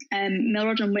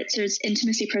 Milrod and Witzer's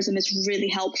Intimacy Prism is really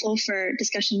helpful for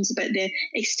discussions about the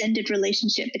extended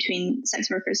relationship between sex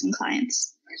workers and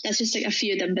clients. That's just like a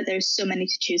few of them, but there's so many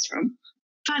to choose from.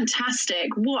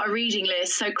 Fantastic. What a reading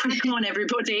list. So crack on,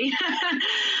 everybody.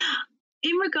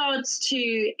 In regards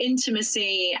to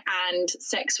intimacy and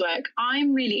sex work,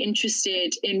 I'm really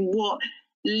interested in what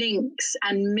links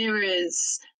and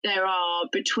mirrors there are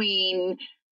between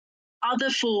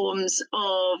other forms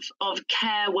of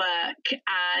care work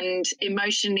and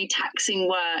emotionally taxing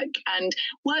work and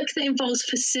work that involves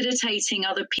facilitating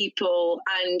other people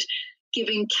and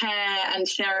giving care and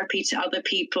therapy to other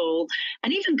people,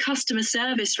 and even customer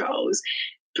service roles.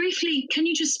 Briefly, can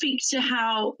you just speak to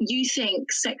how you think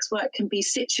sex work can be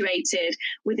situated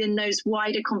within those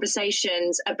wider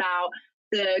conversations about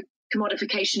the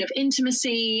commodification of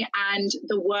intimacy and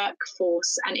the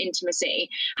workforce and intimacy?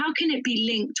 How can it be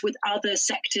linked with other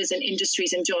sectors and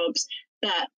industries and jobs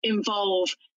that involve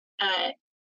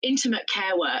intimate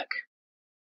care work?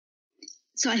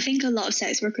 So I think a lot of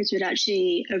sex workers would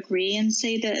actually agree and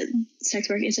say that sex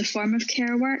work is a form of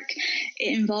care work.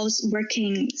 It involves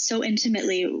working so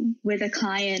intimately with a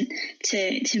client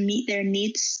to meet their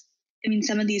needs. I mean,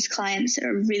 some of these clients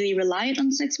are really reliant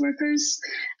on sex workers.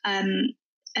 I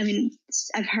mean,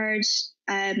 I've heard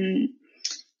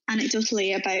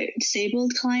anecdotally about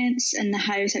disabled clients and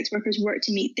how sex workers work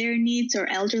to meet their needs, or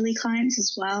elderly clients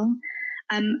as well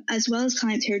as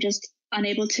clients who are just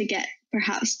unable to get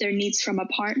perhaps their needs from a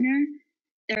partner.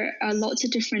 There are lots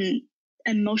of different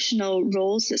emotional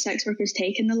roles that sex workers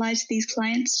take in the lives of these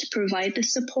clients to provide the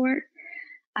support.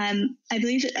 I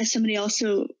believe that, as somebody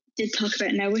also did talk about,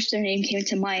 and I wish their name came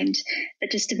to mind,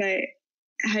 but just about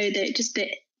how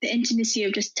the intimacy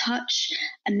of just touch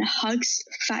and hugs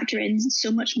factor in so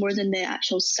much more than the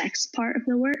actual sex part of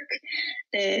the work.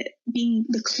 The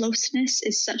closeness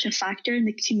is such a factor in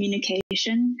the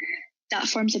communication that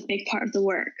forms a big part of the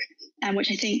work, and which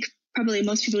I think probably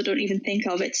most people don't even think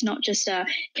of. It's not just a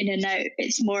in and out.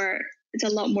 It's a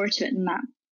lot more to it than that.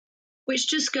 Which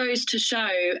just goes to show,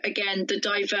 again, the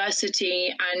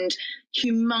diversity and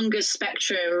humongous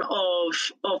spectrum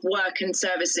of work and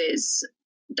services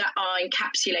that are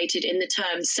encapsulated in the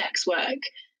term sex work.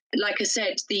 Like I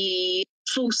said, the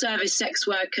full service sex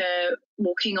worker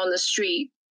walking on the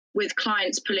street with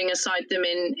clients pulling aside them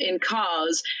in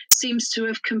cars seems to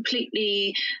have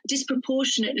completely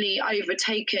disproportionately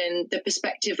overtaken the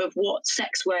perspective of what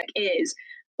sex work is.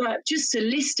 But just to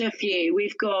list a few,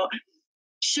 we've got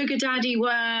sugar daddy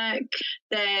work.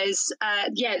 There's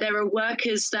there are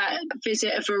workers that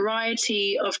visit a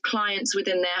variety of clients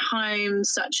within their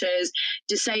homes, such as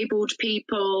disabled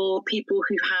people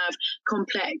who have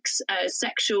complex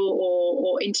sexual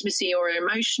or intimacy or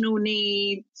emotional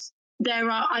needs.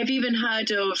 I've even heard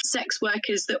of sex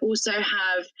workers that also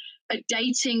have a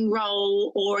dating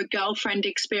role or a girlfriend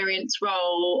experience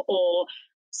role or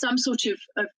some sort of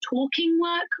talking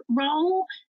work role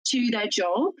to their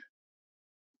job.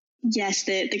 Yes,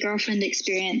 the girlfriend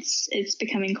experience is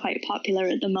becoming quite popular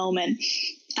at the moment.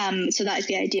 So that is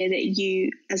the idea that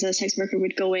you, as a sex worker,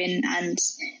 would go in and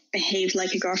behave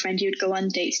like a girlfriend. You'd go on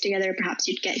dates together. Perhaps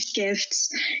you'd get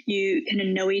gifts. You kind of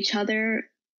know each other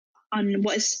on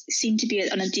what is seen to be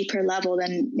on a deeper level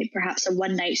than perhaps a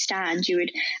one-night stand. You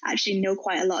would actually know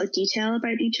quite a lot of detail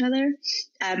about each other.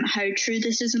 How true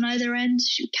this is on either end,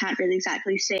 you can't really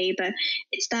exactly say, but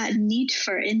it's that need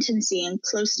for intimacy and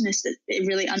closeness that it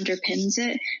really underpins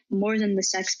it. More than the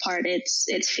sex part,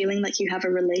 it's feeling like you have a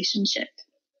relationship.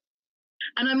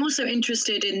 And I'm also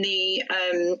interested in the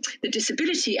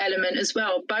disability element as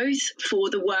well, both for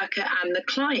the worker and the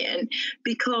client,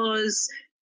 because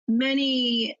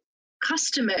many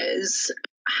customers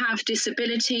have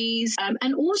disabilities,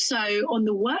 and also on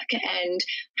the worker end,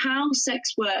 how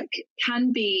sex work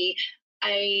can be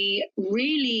a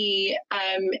really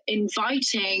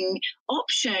inviting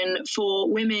option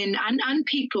for women and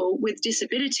people with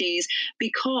disabilities,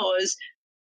 because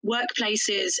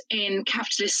workplaces in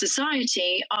capitalist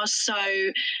society are so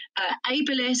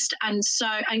ableist and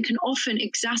can often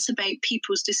exacerbate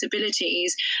people's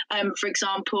disabilities. For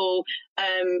example,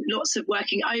 lots of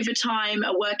working overtime,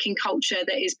 a working culture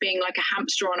that is being like a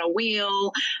hamster on a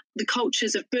wheel, the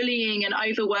cultures of bullying and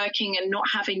overworking and not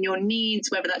having your needs,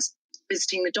 whether that's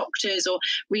visiting the doctors or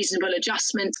reasonable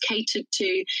adjustments catered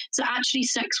to. So actually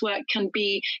sex work can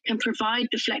provide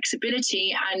the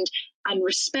flexibility and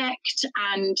respect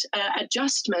and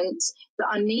adjustments that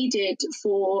are needed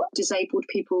for disabled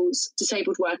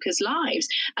workers' lives.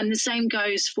 And the same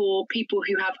goes for people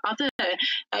who have other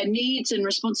needs and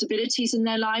responsibilities in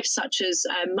their lives, such as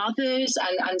mothers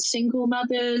and single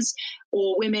mothers,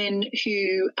 or women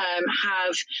who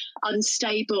have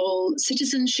unstable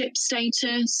citizenship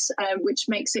status, which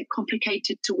makes it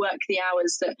complicated to work the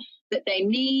hours that they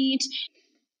need.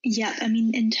 Yeah, I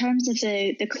mean, in terms of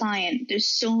the client, there's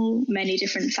so many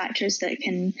different factors that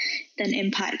can then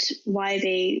impact why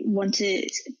they want to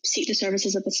seek the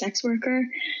services of a sex worker.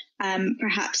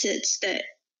 Perhaps it's that,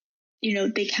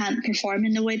 they can't perform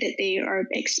in the way that they are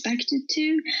expected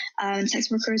to.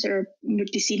 Sex workers would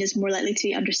be seen as more likely to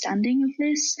be understanding of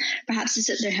this. Perhaps it's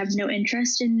that they have no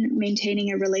interest in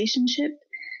maintaining a relationship.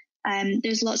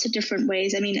 There's lots of different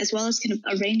ways. I mean, as well as kind of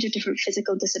a range of different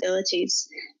physical disabilities.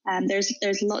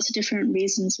 There's lots of different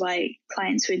reasons why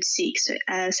clients would seek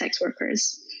sex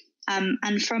workers.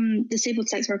 And from disabled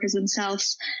sex workers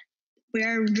themselves, we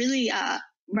have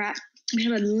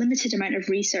a limited amount of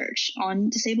research on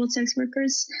disabled sex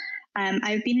workers.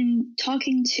 I've been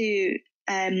talking to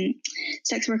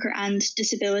sex worker and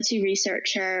disability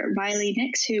researcher Riley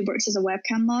Nix, who works as a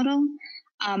webcam model.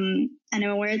 And I'm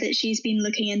aware that she's been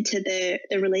looking into the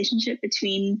relationship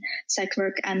between sex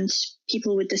work and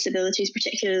people with disabilities,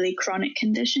 particularly chronic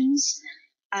conditions.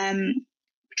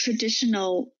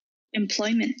 Traditional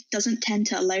employment doesn't tend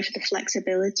to allow for the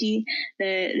flexibility,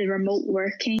 the remote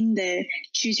working, the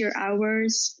choose your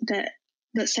hours that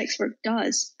sex work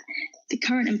does. The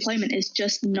current employment is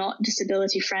just not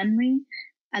disability friendly,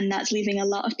 and that's leaving a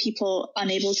lot of people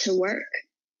unable to work.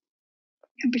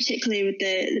 And particularly with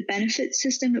the benefits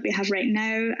system that we have right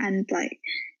now, and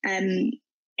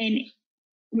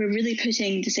we're really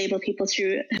putting disabled people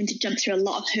having to jump through a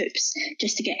lot of hoops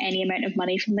just to get any amount of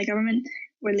money from the government.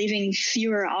 We're leaving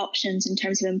fewer options in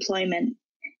terms of employment.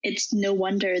 It's no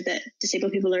wonder that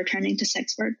disabled people are turning to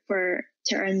sex work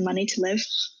to earn money to live.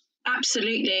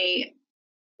 Absolutely.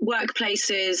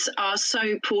 Workplaces are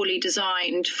so poorly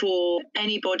designed for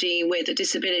anybody with a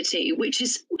disability, which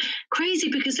is crazy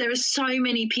because there are so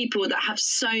many people that have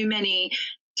so many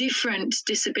different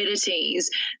disabilities.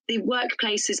 The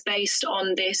workplace is based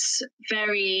on this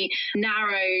very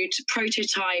narrowed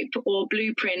prototype or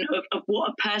blueprint of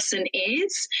what a person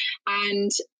is.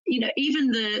 And even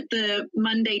the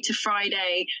Monday to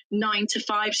Friday 9 to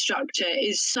 5 structure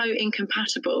is so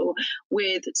incompatible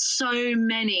with so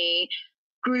many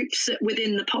groups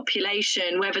within the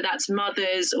population, whether that's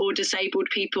mothers or disabled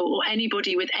people or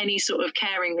anybody with any sort of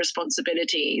caring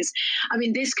responsibilities. I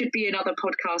mean, this could be another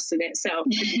podcast in itself,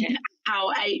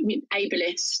 how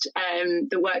ableist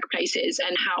the workplace is,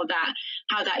 and how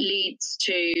that leads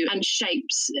to and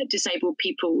shapes disabled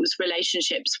people's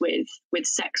relationships with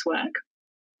sex work.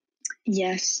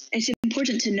 Yes, it's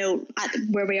important to note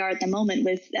where we are at the moment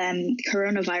with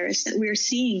coronavirus that we're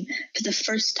seeing for the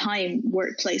first time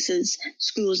workplaces,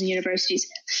 schools and universities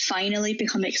finally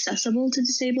become accessible to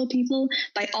disabled people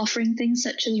by offering things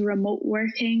such as remote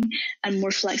working and more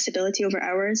flexibility over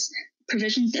hours.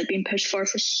 Provisions that have been pushed for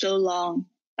so long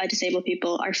by disabled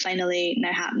people are finally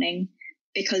now happening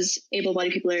because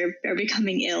able-bodied people are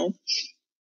becoming ill.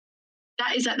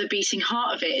 That is at the beating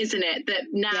heart of it, isn't it? That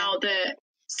now the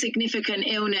significant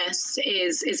illness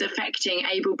is affecting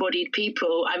able-bodied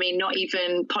people. I mean, not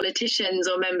even politicians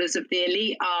or members of the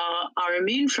elite are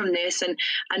immune from this and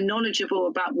knowledgeable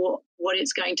about what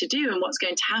it's going to do and what's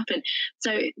going to happen.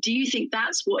 So do you think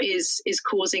that's what is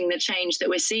causing the change that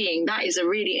we're seeing? That is a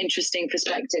really interesting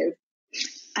perspective.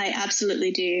 I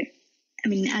absolutely do. I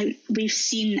mean, we've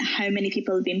seen how many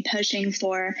people have been pushing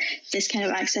for this kind of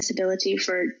accessibility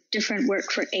for different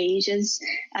work for ages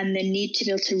and the need to be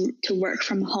able to work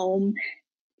from home,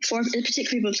 for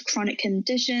particularly with chronic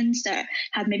conditions that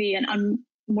have maybe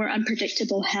more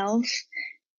unpredictable health.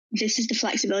 This is the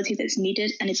flexibility that's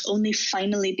needed, and it's only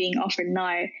finally being offered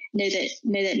now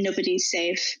that nobody's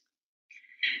safe.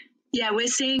 Yeah, we're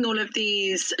seeing all of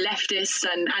these leftist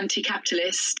and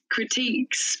anti-capitalist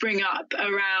critiques spring up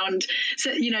around,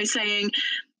 saying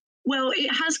Well, it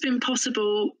has been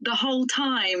possible the whole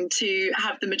time to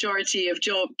have the majority of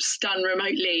jobs done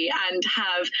remotely and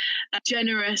have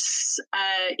generous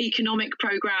economic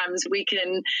programs. We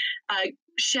can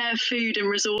share food and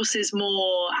resources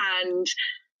more and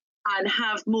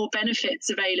have more benefits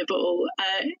available.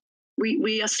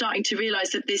 We are starting to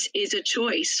realise that this is a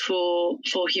choice for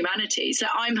humanity. So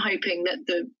I'm hoping that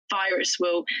the virus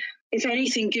will, if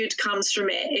anything good comes from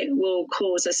it, it will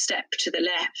cause a step to the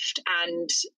left and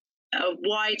a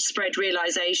widespread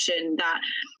realization that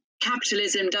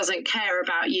capitalism doesn't care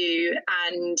about you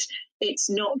and it's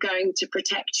not going to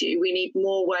protect you. We need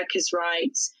more workers'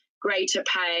 rights, greater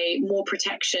pay, more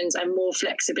protections and more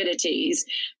flexibilities,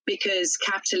 because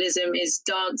capitalism is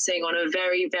dancing on a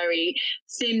very, very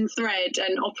thin thread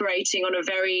and operating on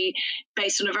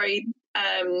based on a very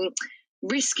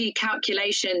risky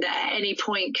calculation that at any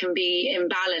point can be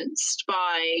imbalanced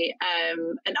by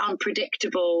an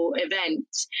unpredictable event,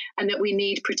 and that we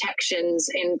need protections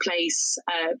in place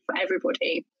for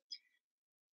everybody.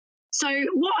 So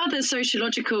what other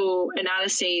sociological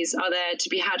analyses are there to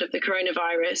be had of the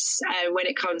coronavirus when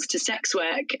it comes to sex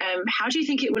work? How do you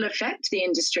think it will affect the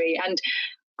industry? And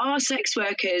are sex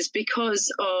workers,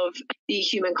 because of the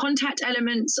human contact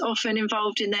elements often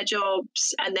involved in their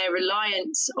jobs and their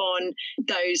reliance on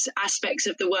those aspects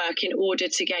of the work in order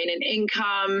to gain an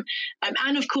income,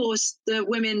 and of course the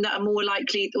women that are more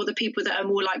likely, or the people that are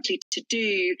more likely to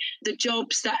do the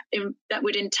jobs that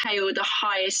would entail the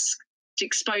highest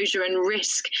exposure and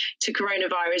risk to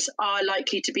coronavirus, are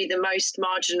likely to be the most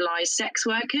marginalised sex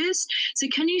workers. So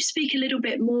can you speak a little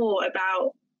bit more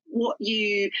about what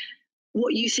you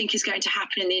think is going to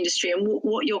happen in the industry and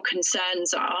what your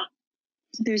concerns are?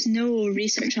 There's no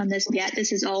research on this yet.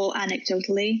 This is all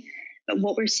anecdotally. But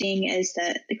what we're seeing is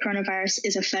that the coronavirus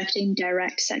is affecting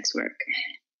direct sex work.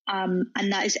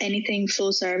 And that is anything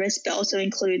full service, but also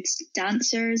includes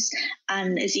dancers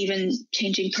and is even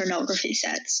changing pornography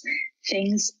sets.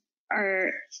 Things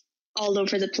are all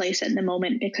over the place at the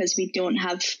moment because we cannot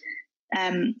have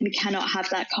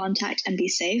that contact and be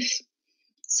safe.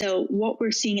 So what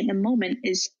we're seeing at the moment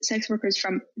is sex workers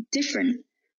from different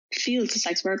fields of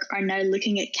sex work are now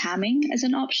looking at camming as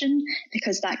an option,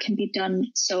 because that can be done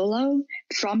solo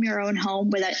from your own home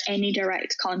without any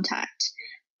direct contact.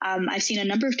 I've seen a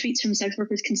number of tweets from sex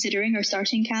workers considering or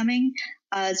starting camming,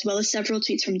 as well as several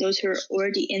tweets from those who are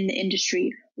already in the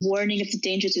industry warning of the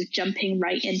dangers of jumping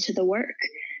right into the work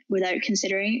without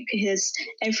considering it, because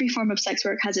every form of sex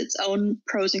work has its own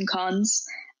pros and cons,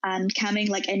 and camming,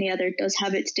 like any other, does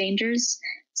have its dangers.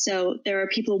 So there are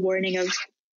people warning of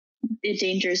the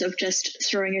dangers of just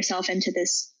throwing yourself into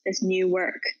this new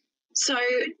work. So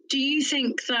do you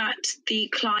think that the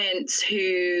clients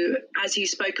who, as you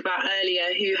spoke about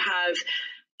earlier, who have,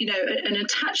 an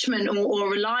attachment or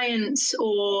reliance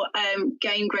or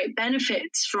gain great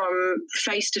benefits from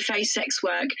face-to-face sex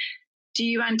work, do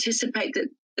you anticipate that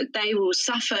they will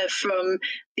suffer from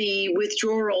the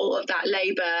withdrawal of that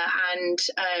labour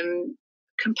and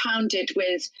compounded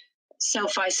with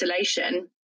self-isolation?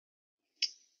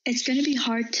 It's going to be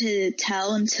hard to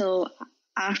tell until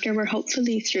after we're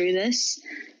hopefully through this.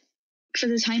 For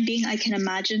the time being, I can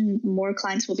imagine more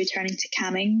clients will be turning to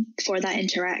camming for that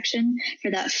interaction,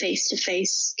 for that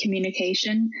face-to-face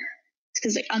communication.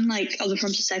 Because unlike other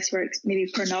forms of sex work, maybe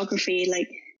pornography,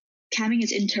 camming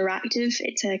is interactive.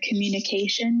 It's a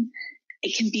communication.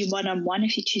 It can be one-on-one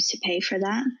if you choose to pay for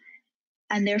that.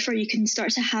 And therefore, you can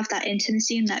start to have that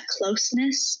intimacy and that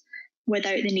closeness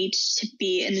without the need to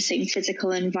be in the same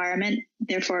physical environment,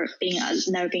 therefore being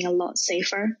a lot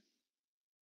safer.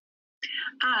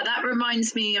 That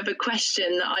reminds me of a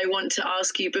question that I want to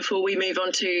ask you before we move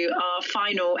on to our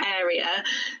final area.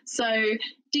 So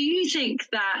do you think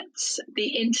that the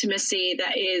intimacy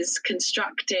that is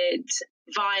constructed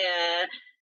via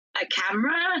a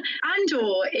camera and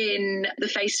or in the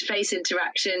face-to-face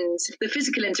interactions, the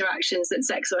physical interactions that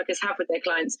sex workers have with their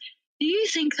clients, do you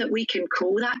think that we can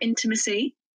call that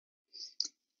intimacy?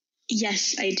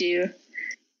 Yes, I do.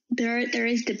 There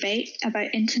is debate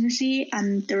about intimacy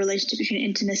and the relationship between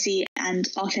intimacy and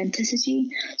authenticity.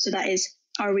 So that is,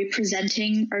 are we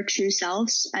presenting our true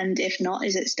selves? And if not,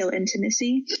 is it still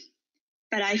intimacy?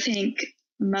 But I think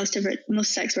most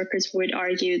sex workers would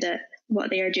argue that what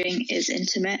they are doing is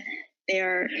intimate. They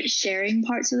are sharing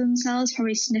parts of themselves,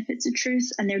 probably snippets of truth,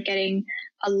 and they're getting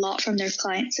a lot from their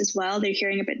clients as well. They're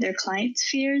hearing about their clients'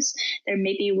 fears. They're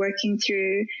maybe working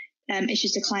through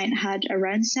issues the client had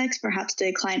around sex. Perhaps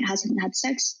the client hasn't had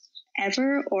sex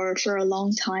ever or for a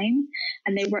long time,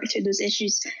 and they work through those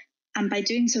issues. And by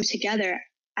doing so together,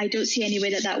 I don't see any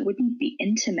way that wouldn't be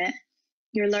intimate.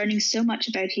 you're learning so much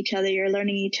about each other. You're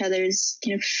learning each other's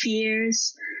kind of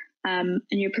fears, and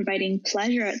you're providing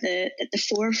pleasure at the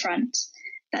forefront.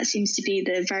 That seems to be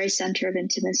the very center of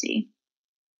intimacy.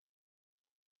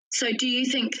 So do you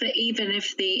think that even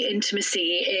if the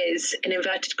intimacy is, in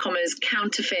inverted commas,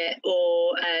 counterfeit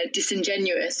or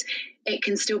disingenuous, it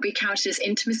can still be counted as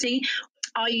intimacy?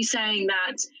 Are you saying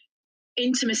that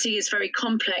intimacy is very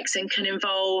complex and can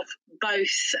involve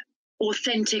both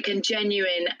authentic and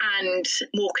genuine and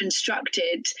more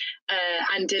constructed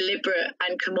and deliberate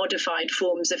and commodified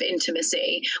forms of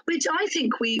intimacy, which I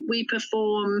think we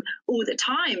perform all the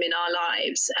time in our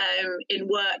lives, in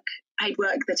work, paid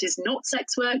work that is not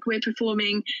sex work. We're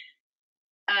performing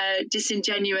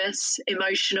disingenuous,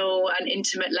 emotional and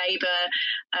intimate labour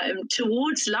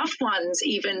towards loved ones.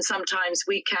 Even sometimes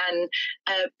we can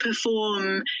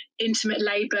perform intimate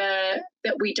labour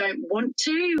that we don't want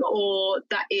to, or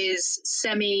that is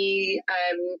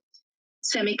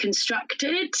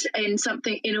semi-constructed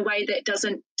in a way that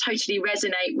doesn't totally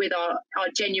resonate with our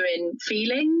genuine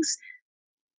feelings.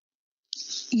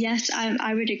 Yes,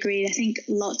 I would agree. I think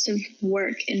lots of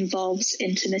work involves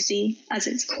intimacy as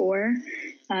its core.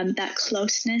 That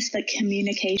closeness, that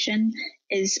communication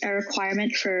is a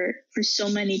requirement for so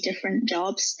many different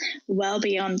jobs, well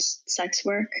beyond sex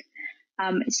work.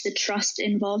 It's the trust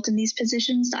involved in these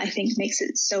positions that I think makes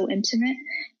it so intimate.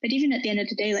 But even at the end of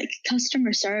the day, like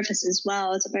customer service as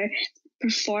well, it's about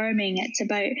performing. It's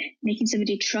about making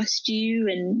somebody trust you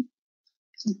and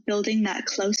building that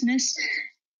closeness.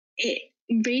 It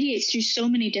radiates through so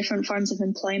many different forms of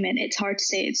employment. It's hard to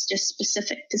say it's just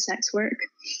specific to sex work.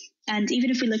 And even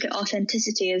if we look at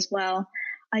authenticity as well,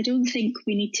 I don't think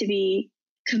we need to be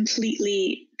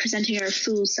completely presenting our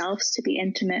full selves to be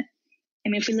intimate. I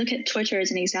mean, if we look at Twitter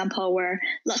as an example where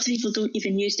lots of people don't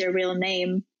even use their real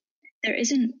name,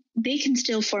 they can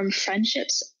still form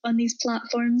friendships on these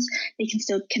platforms. They can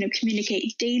still kind of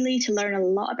communicate daily to learn a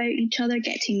lot about each other,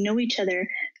 get to know each other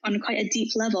on quite a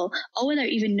deep level, all without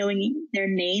even knowing their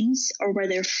names or where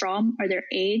they're from or their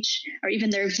age or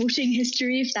even their voting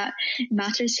history, if that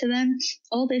matters to them.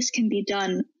 All this can be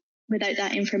done without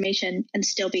that information and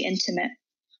still be intimate.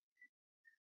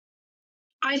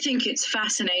 I think it's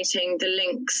fascinating, the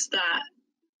links that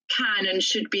can and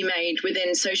should be made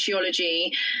within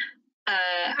sociology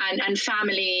and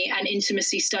family and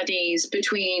intimacy studies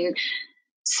between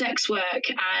sex work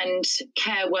and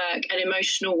care work and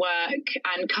emotional work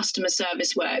and customer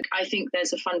service work. I think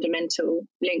there's a fundamental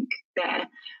link there.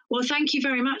 Well, thank you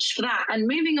very much for that. And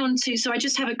moving on to, so I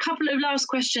just have a couple of last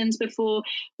questions before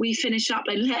we finish up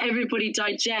and let everybody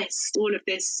digest all of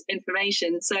this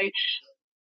information. So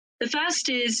the first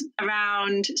is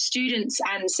around students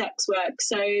and sex work.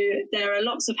 So there are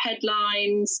lots of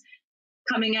headlines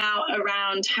coming out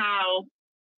around how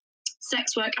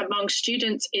sex work among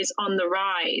students is on the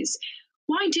rise.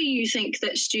 Why do you think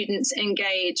that students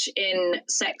engage in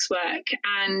sex work?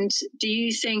 And do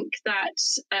you think that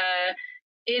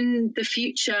in the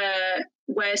future,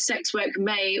 where sex work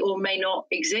may or may not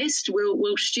exist,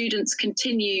 will students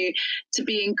continue to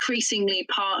be increasingly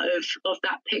part of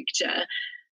that picture?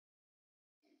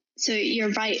 So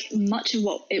you're right. Much of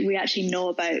what we actually know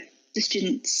about the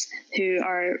students who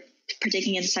are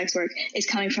partaking in sex work is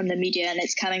coming from the media, and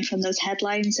it's coming from those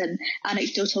headlines and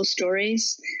anecdotal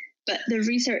stories. But the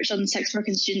research on sex work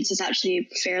and students is actually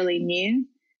fairly new.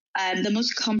 The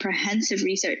most comprehensive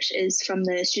research is from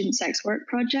the Student Sex Work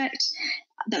Project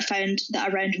that found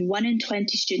that around 1 in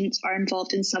 20 students are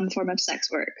involved in some form of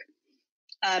sex work.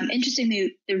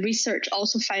 Interestingly, the research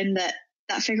also found that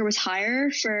figure was higher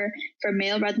for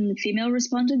male rather than female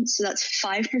respondents. So that's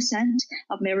 5%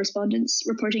 of male respondents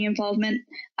reporting involvement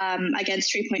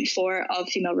against 3.4% of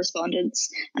female respondents.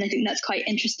 And I think that's quite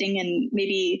interesting and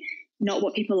maybe not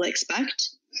what people expect.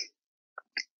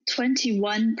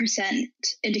 21%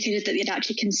 indicated that they'd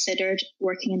actually considered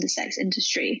working in the sex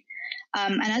industry.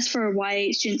 And as for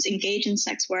why students engage in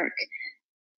sex work,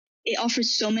 it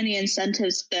offers so many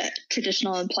incentives that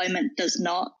traditional employment does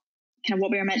not. Kind of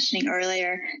what we were mentioning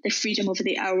earlier, the freedom over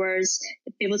the hours,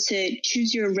 be able to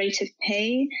choose your rate of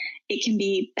pay. It can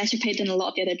be better paid than a lot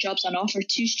of the other jobs on offer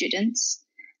to students.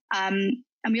 And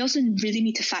we also really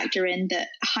need to factor in that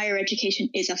higher education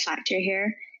is a factor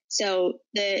here. So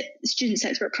the Student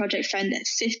Sex Work Project found that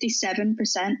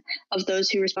 57% of those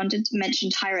who responded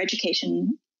mentioned higher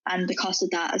education and the cost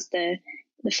of that as the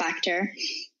factor.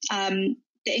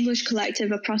 The English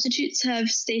Collective of Prostitutes have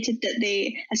stated that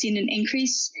they have seen an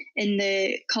increase in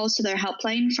the calls to their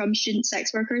helpline from student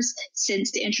sex workers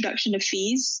since the introduction of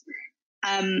fees.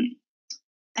 And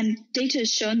data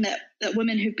has shown that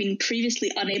women who've been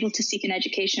previously unable to seek an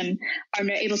education are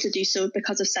now able to do so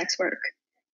because of sex work.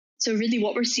 So really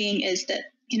what we're seeing is that,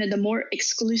 the more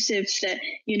exclusive that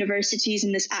universities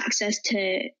and this access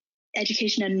to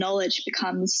education and knowledge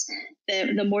becomes,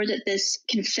 the more that this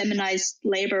kind of feminized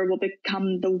labor will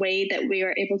become the way that we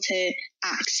are able to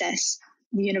access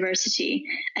the university,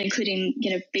 including,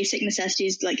 basic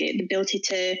necessities like the ability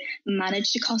to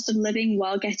manage the cost of living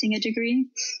while getting a degree.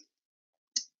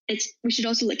 We should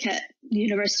also look at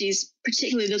universities,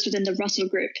 particularly those within the Russell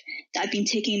Group, that have been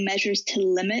taking measures to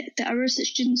limit the hours that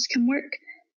students can work.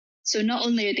 So not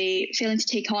only are they failing to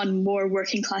take on more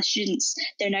working class students,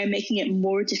 they're now making it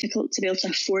more difficult to be able to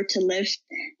afford to live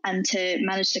and to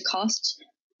manage the cost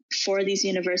for these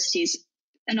universities.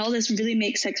 And all this really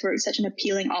makes sex work such an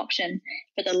appealing option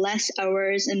for the less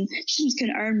hours, and students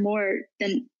can earn more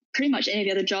than pretty much any of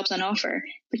the other jobs on offer,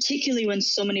 particularly when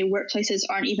so many workplaces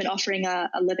aren't even offering a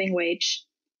living wage.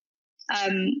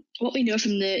 What we know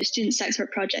from the Student Sex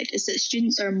Work Project is that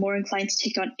students are more inclined to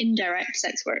take on indirect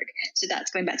sex work. So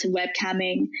that's going back to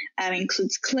webcamming,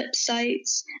 includes clip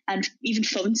sites and even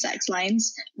phone sex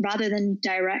lines, rather than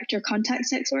direct or contact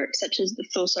sex work, such as the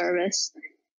full service.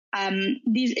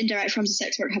 These indirect forms of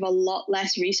sex work have a lot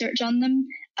less research on them,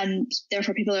 and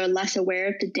therefore people are less aware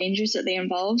of the dangers that they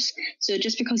involve. So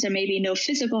just because there may be no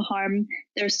physical harm,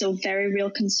 there are still very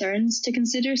real concerns to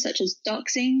consider, such as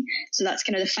doxing. So that's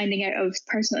kind of the finding out of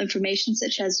personal information,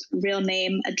 such as real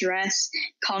name, address,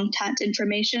 contact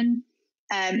information,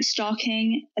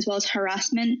 stalking, as well as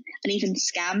harassment and even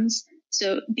scams.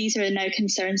 So these are now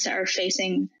concerns that are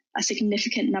facing a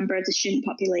significant number of the student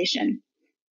population.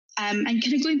 And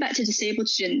kind of going back to disabled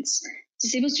students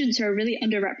are really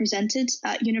underrepresented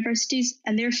at universities,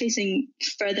 and they're facing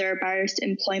further barriers to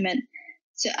employment.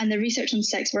 And the research on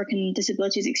sex work and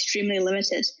disability is extremely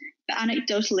limited. But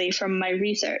anecdotally, from my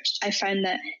research, I found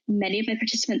that many of my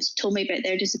participants told me about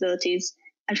their disabilities,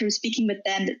 and from speaking with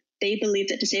them, that they believe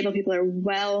that disabled people are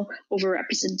well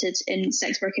overrepresented in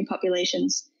sex working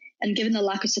populations. And given the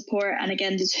lack of support, and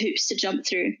again, these hoops to jump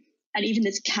through, and even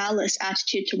this callous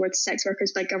attitude towards sex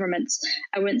workers by governments,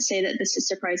 I wouldn't say that this is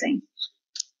surprising.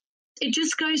 It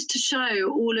just goes to show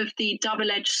all of the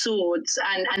double-edged swords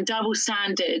and double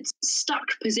standards, stuck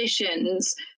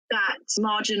positions that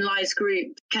marginalised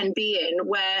groups can be in,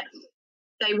 where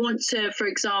they want to, for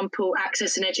example,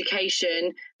 access an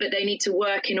education, but they need to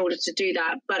work in order to do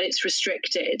that, but it's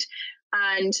restricted.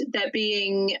 And they're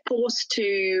being forced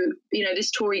to,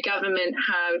 this Tory government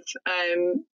have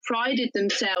prided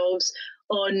themselves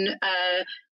on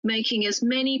making as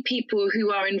many people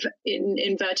who are in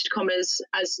inverted commas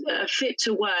as fit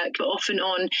to work, but often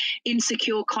on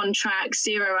insecure contracts,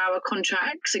 0-hour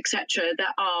contracts, etc.,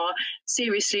 that are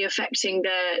seriously affecting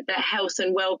their health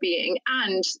and well-being,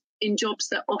 and in jobs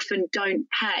that often don't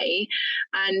pay.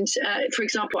 And for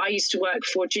example, I used to work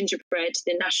for Gingerbread,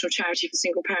 the national charity for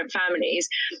single parent families,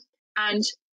 and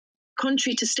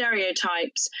contrary to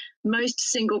stereotypes, most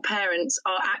single parents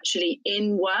are actually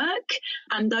in work,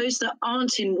 and those that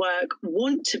aren't in work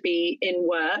want to be in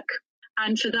work.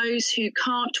 And for those who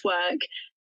can't work,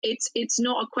 it's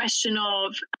not a question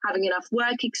of having enough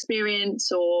work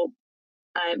experience or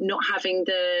not having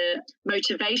the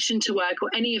motivation to work, or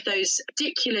any of those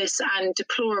ridiculous and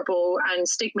deplorable and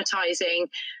stigmatizing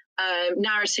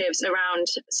narratives around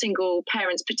single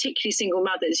parents, particularly single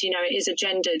mothers. It is a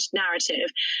gendered narrative,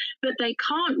 but they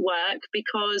can't work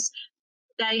because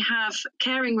they have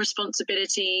caring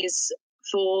responsibilities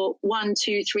for 1,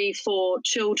 2, 3, 4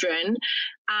 children,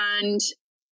 and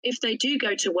if they do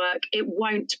go to work, it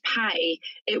won't pay.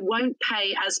 It won't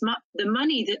pay as much the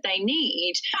money that they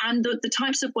need, and the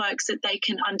types of works that they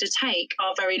can undertake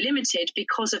are very limited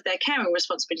because of their caring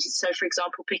responsibilities. So, for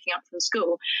example, picking up from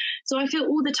school. So I feel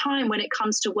all the time when it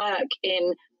comes to work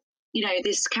in,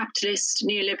 this capitalist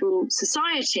neoliberal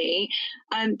society,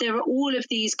 there are all of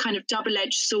these kind of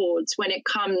double-edged swords when it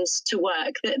comes to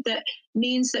work that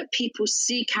means that people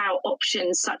seek out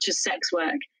options such as sex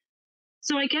work.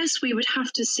 So I guess we would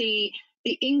have to see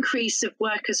the increase of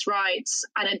workers' rights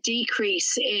and a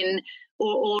decrease in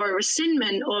or a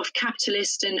rescindment of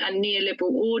capitalist and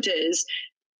neoliberal orders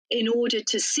in order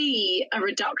to see a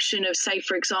reduction of, say,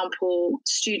 for example,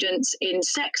 students in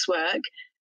sex work.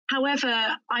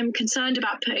 However, I'm concerned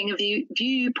about putting a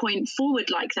viewpoint forward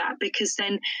like that, because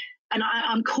then, and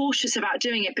I'm cautious about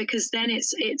doing it, because then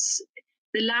it's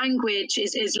the language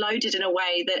is loaded in a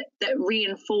way that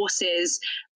reinforces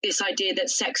this idea that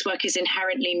sex work is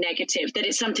inherently negative, that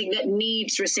it's something that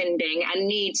needs rescinding and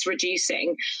needs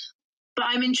reducing. But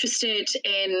I'm interested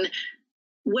in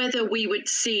whether we would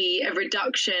see a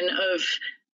reduction of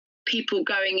people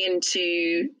going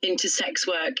into sex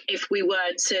work if we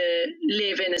were to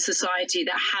live in a society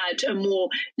that had a more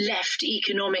left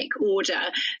economic order.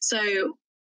 So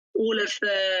all of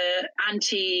the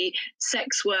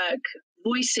anti-sex work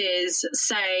voices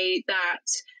say that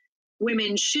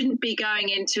women shouldn't be going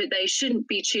into it, they shouldn't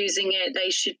be choosing it, they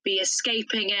should be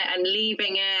escaping it and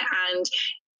leaving it. And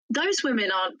those women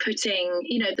aren't putting,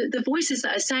 the voices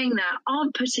that are saying that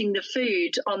aren't putting the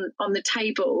food on the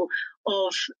table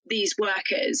of these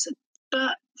workers.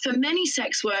 But for many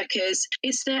sex workers,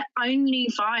 it's their only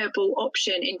viable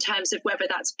option in terms of whether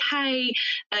that's pay,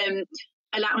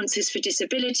 allowances for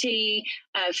disability,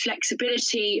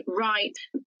 flexibility, right.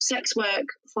 Sex work,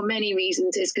 for many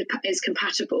reasons, is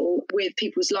compatible with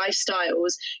people's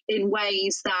lifestyles in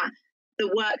ways that the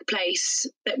workplace,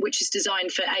 which is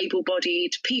designed for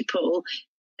able-bodied people,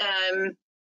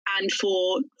 and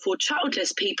for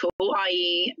childless people,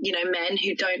 i.e., men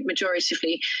who don't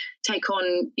majoritively take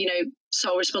on,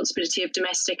 sole responsibility of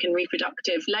domestic and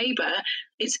reproductive labour,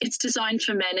 it's designed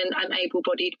for men and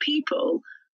able-bodied people.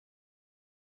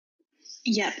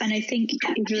 Yeah, and I think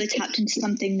you've really tapped into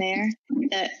something there,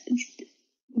 that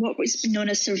what was known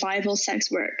as survival sex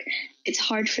work, it's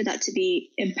hard for that to be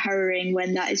empowering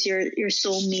when that is your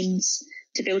sole means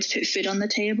to be able to put food on the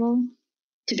table,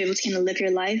 to be able to kind of live your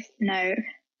life. Now,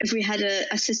 if we had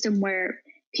a system where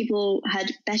people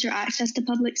had better access to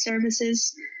public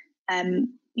services,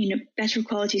 better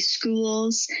quality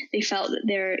schools, they felt that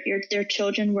their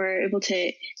children were able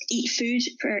to eat food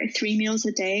for 3 meals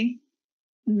a day,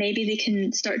 maybe they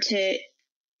can start to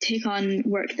take on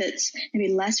work that's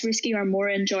maybe less risky or more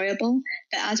enjoyable.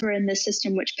 But as we're in this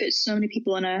system which puts so many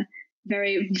people in a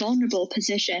very vulnerable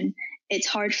position, it's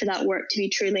hard for that work to be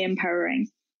truly empowering.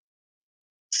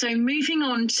 So moving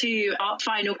on to our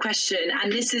final question,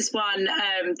 and this is one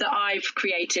that I've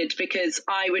created because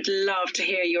I would love to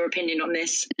hear your opinion on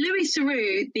this. Louis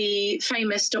Theroux, the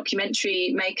famous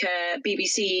documentary maker,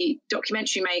 BBC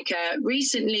documentary maker,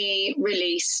 recently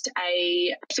released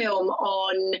a film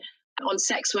on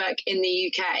sex work in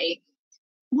the UK.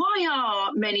 Why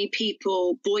are many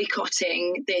people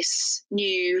boycotting this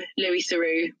new Louis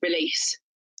Theroux release?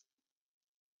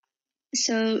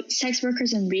 So sex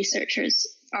workers and researchers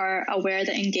are aware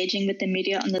that engaging with the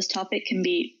media on this topic can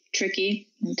be tricky,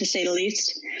 to say the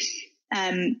least.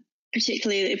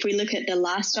 Particularly if we look at the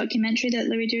last documentary that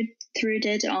Louis Theroux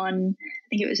did on, I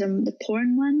think it was the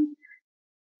porn one,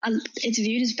 it's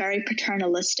viewed as very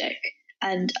paternalistic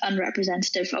and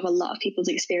unrepresentative of a lot of people's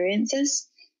experiences.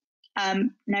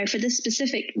 Now, for this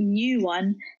specific new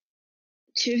one,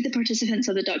 2 of the participants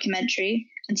of the documentary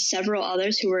and several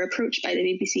others who were approached by the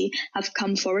BBC have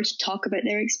come forward to talk about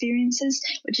their experiences,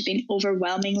 which have been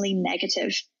overwhelmingly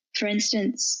negative. For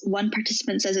instance, one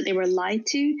participant says that they were lied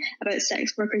to about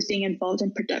sex workers being involved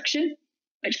in production,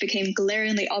 which became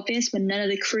glaringly obvious when none of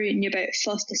the crew knew about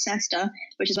fos de sesta,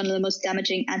 which is one of the most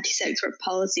damaging anti-sex work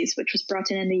policies which was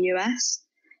brought in the US.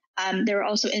 There were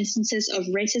also instances of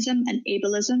racism and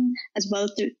ableism, as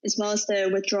well as the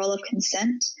withdrawal of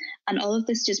consent. And all of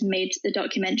this just made the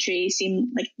documentary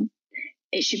seem like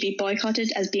it should be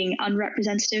boycotted as being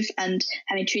unrepresentative and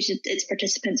having treated its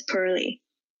participants poorly.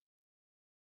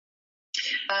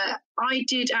 I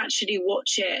did actually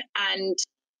watch it, and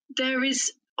there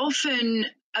is often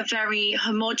a very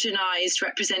homogenized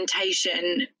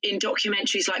representation in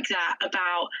documentaries like that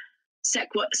about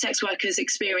sex workers'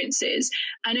 experiences,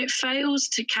 and it fails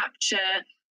to capture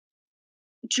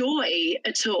joy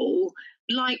at all.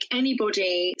 Like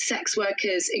anybody, sex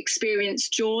workers experience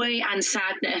joy and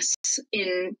sadness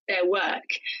in their work.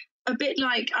 A bit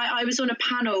like I was on a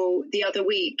panel the other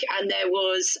week, and there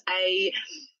was a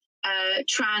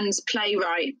trans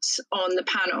playwright on the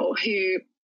panel who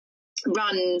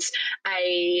runs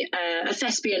a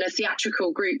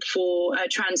theatrical group for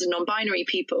trans and non-binary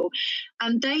people.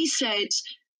 And they said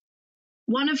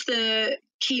one of the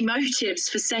key motives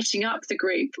for setting up the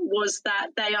group was that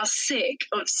they are sick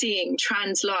of seeing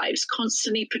trans lives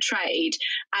constantly portrayed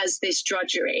as this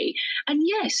drudgery. And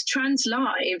yes, trans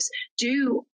lives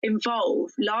do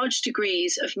involve large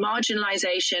degrees of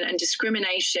marginalization and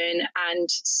discrimination and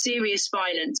serious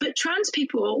violence. But trans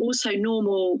people are also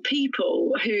normal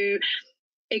people who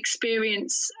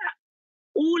experience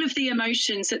all of the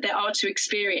emotions that there are to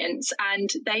experience.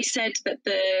 And they said that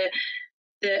the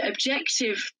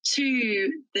objective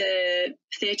to the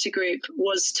theatre group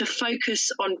was to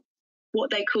focus on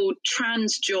what they called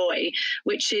trans joy,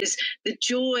 which is the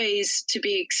joys to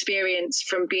be experienced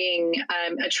from being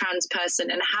a trans person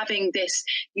and having this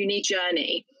unique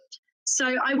journey. So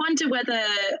I wonder whether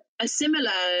a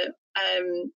similar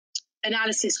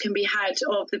analysis can be had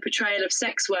of the portrayal of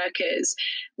sex workers,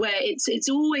 where it's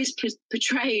always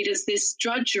portrayed as this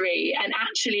drudgery, and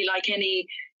actually, like any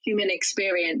human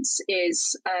experience,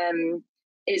 is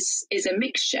a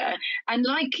mixture. And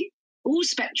like all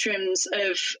spectrums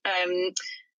of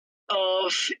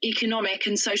economic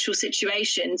and social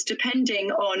situations, depending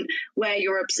on where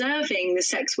you're observing the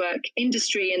sex work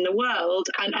industry in the world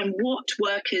and what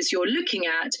workers you're looking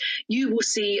at, you will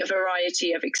see a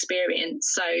variety of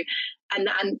experience. So,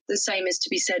 and the same is to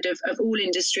be said of all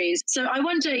industries. So I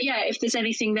wonder, if there's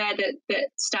anything there that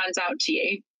stands out to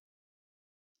you.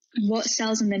 What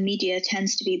sells in the media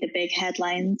tends to be the big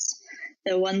headlines,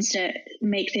 the ones that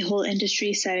make the whole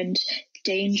industry sound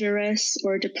dangerous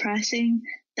or depressing.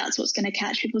 That's what's going to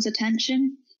catch people's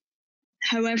attention.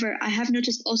 However, I have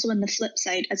noticed also on the flip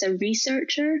side, as a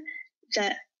researcher,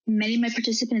 that many of my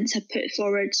participants have put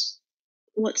forward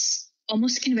what's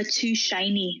almost kind of a too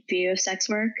shiny view of sex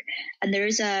work, and there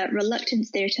is a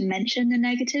reluctance there to mention the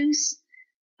negatives.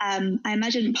 I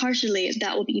imagine partially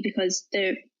that will be because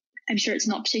I'm sure it's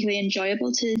not particularly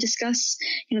enjoyable to discuss,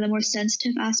 the more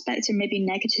sensitive aspects or maybe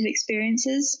negative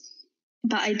experiences.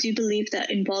 But I do believe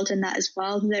that involved in that as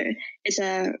well, there is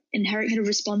a inherent kind of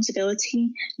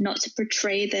responsibility not to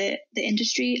portray the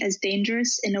industry as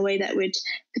dangerous in a way that would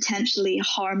potentially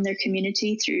harm their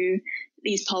community through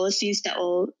these policies that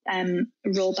will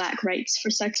roll back rights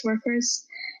for sex workers.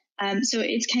 So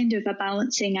it's kind of a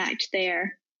balancing act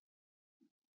there.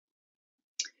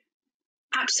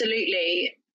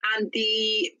 Absolutely. And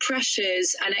the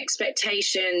pressures and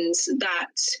expectations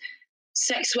that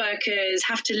sex workers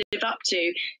have to live up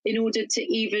to in order to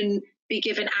even be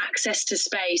given access to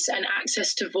space and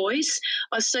access to voice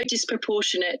are so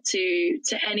disproportionate to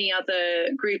any other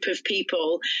group of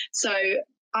people. So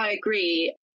I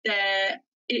agree,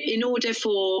 in order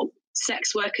for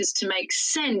sex workers to make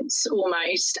sense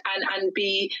almost and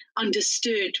be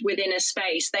understood within a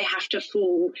space, they have to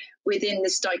fall within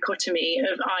this dichotomy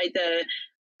of either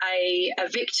a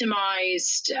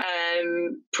victimized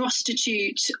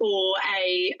prostitute or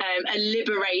a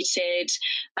liberated,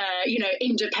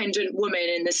 independent woman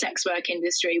in the sex work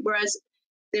industry, whereas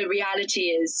the reality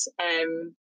is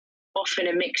often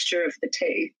a mixture of the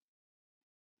two.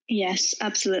 Yes,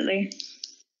 absolutely.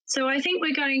 So I think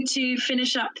we're going to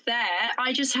finish up there.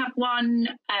 I just have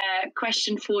one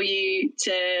question for you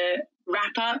to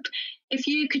wrap up. If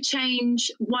you could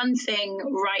change one thing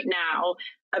right now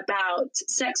about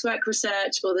sex work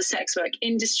research or the sex work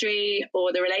industry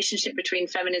or the relationship between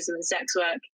feminism and sex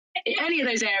work, any of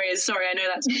those areas, sorry, I know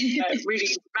that's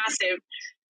really massive,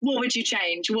 what would you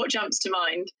change? What jumps to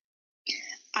mind?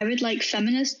 I would like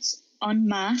feminists en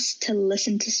masse to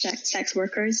listen to sex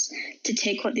workers, to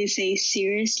take what they say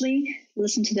seriously,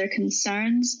 listen to their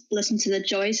concerns, listen to the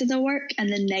joys of the work and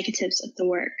the negatives of the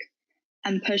work,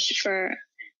 and push for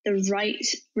the right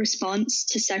response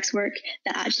to sex work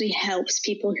that actually helps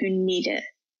people who need it.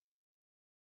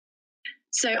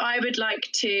 So I would like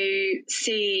to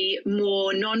see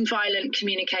more non-violent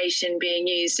communication being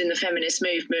used in the feminist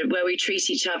movement, where we treat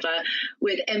each other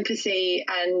with empathy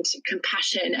and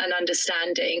compassion and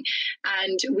understanding,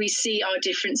 and we see our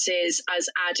differences as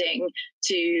adding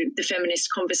to the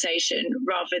feminist conversation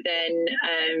rather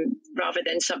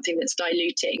than something that's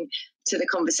diluting to the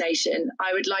conversation.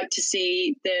 I would like to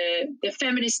see the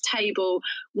feminist table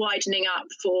widening up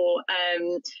for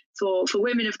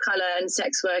women of colour and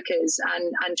sex workers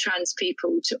and trans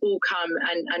people to all come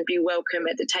and be welcome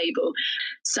at the table.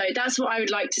 So that's what I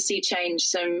would like to see change,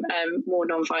 some more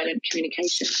non-violent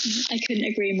communication. I couldn't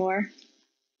agree more.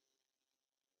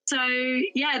 So,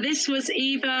 this was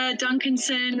Eva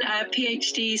Duncanson, a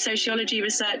PhD sociology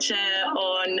researcher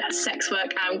on sex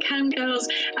work and camgirls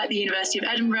at the University of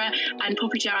Edinburgh, and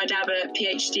Poppy Gerrard-Abbott,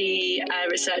 PhD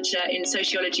researcher in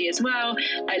sociology as well,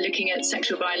 looking at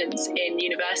sexual violence in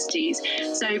universities.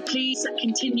 So please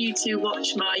continue to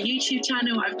watch my YouTube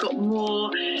channel. I've got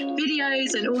more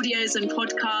videos and audios and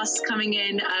podcasts coming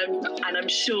in, and I'm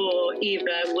sure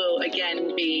Eva will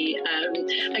again be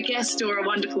a guest or a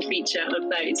wonderful feature of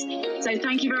those. So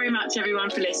thank you very much, everyone,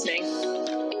 for listening.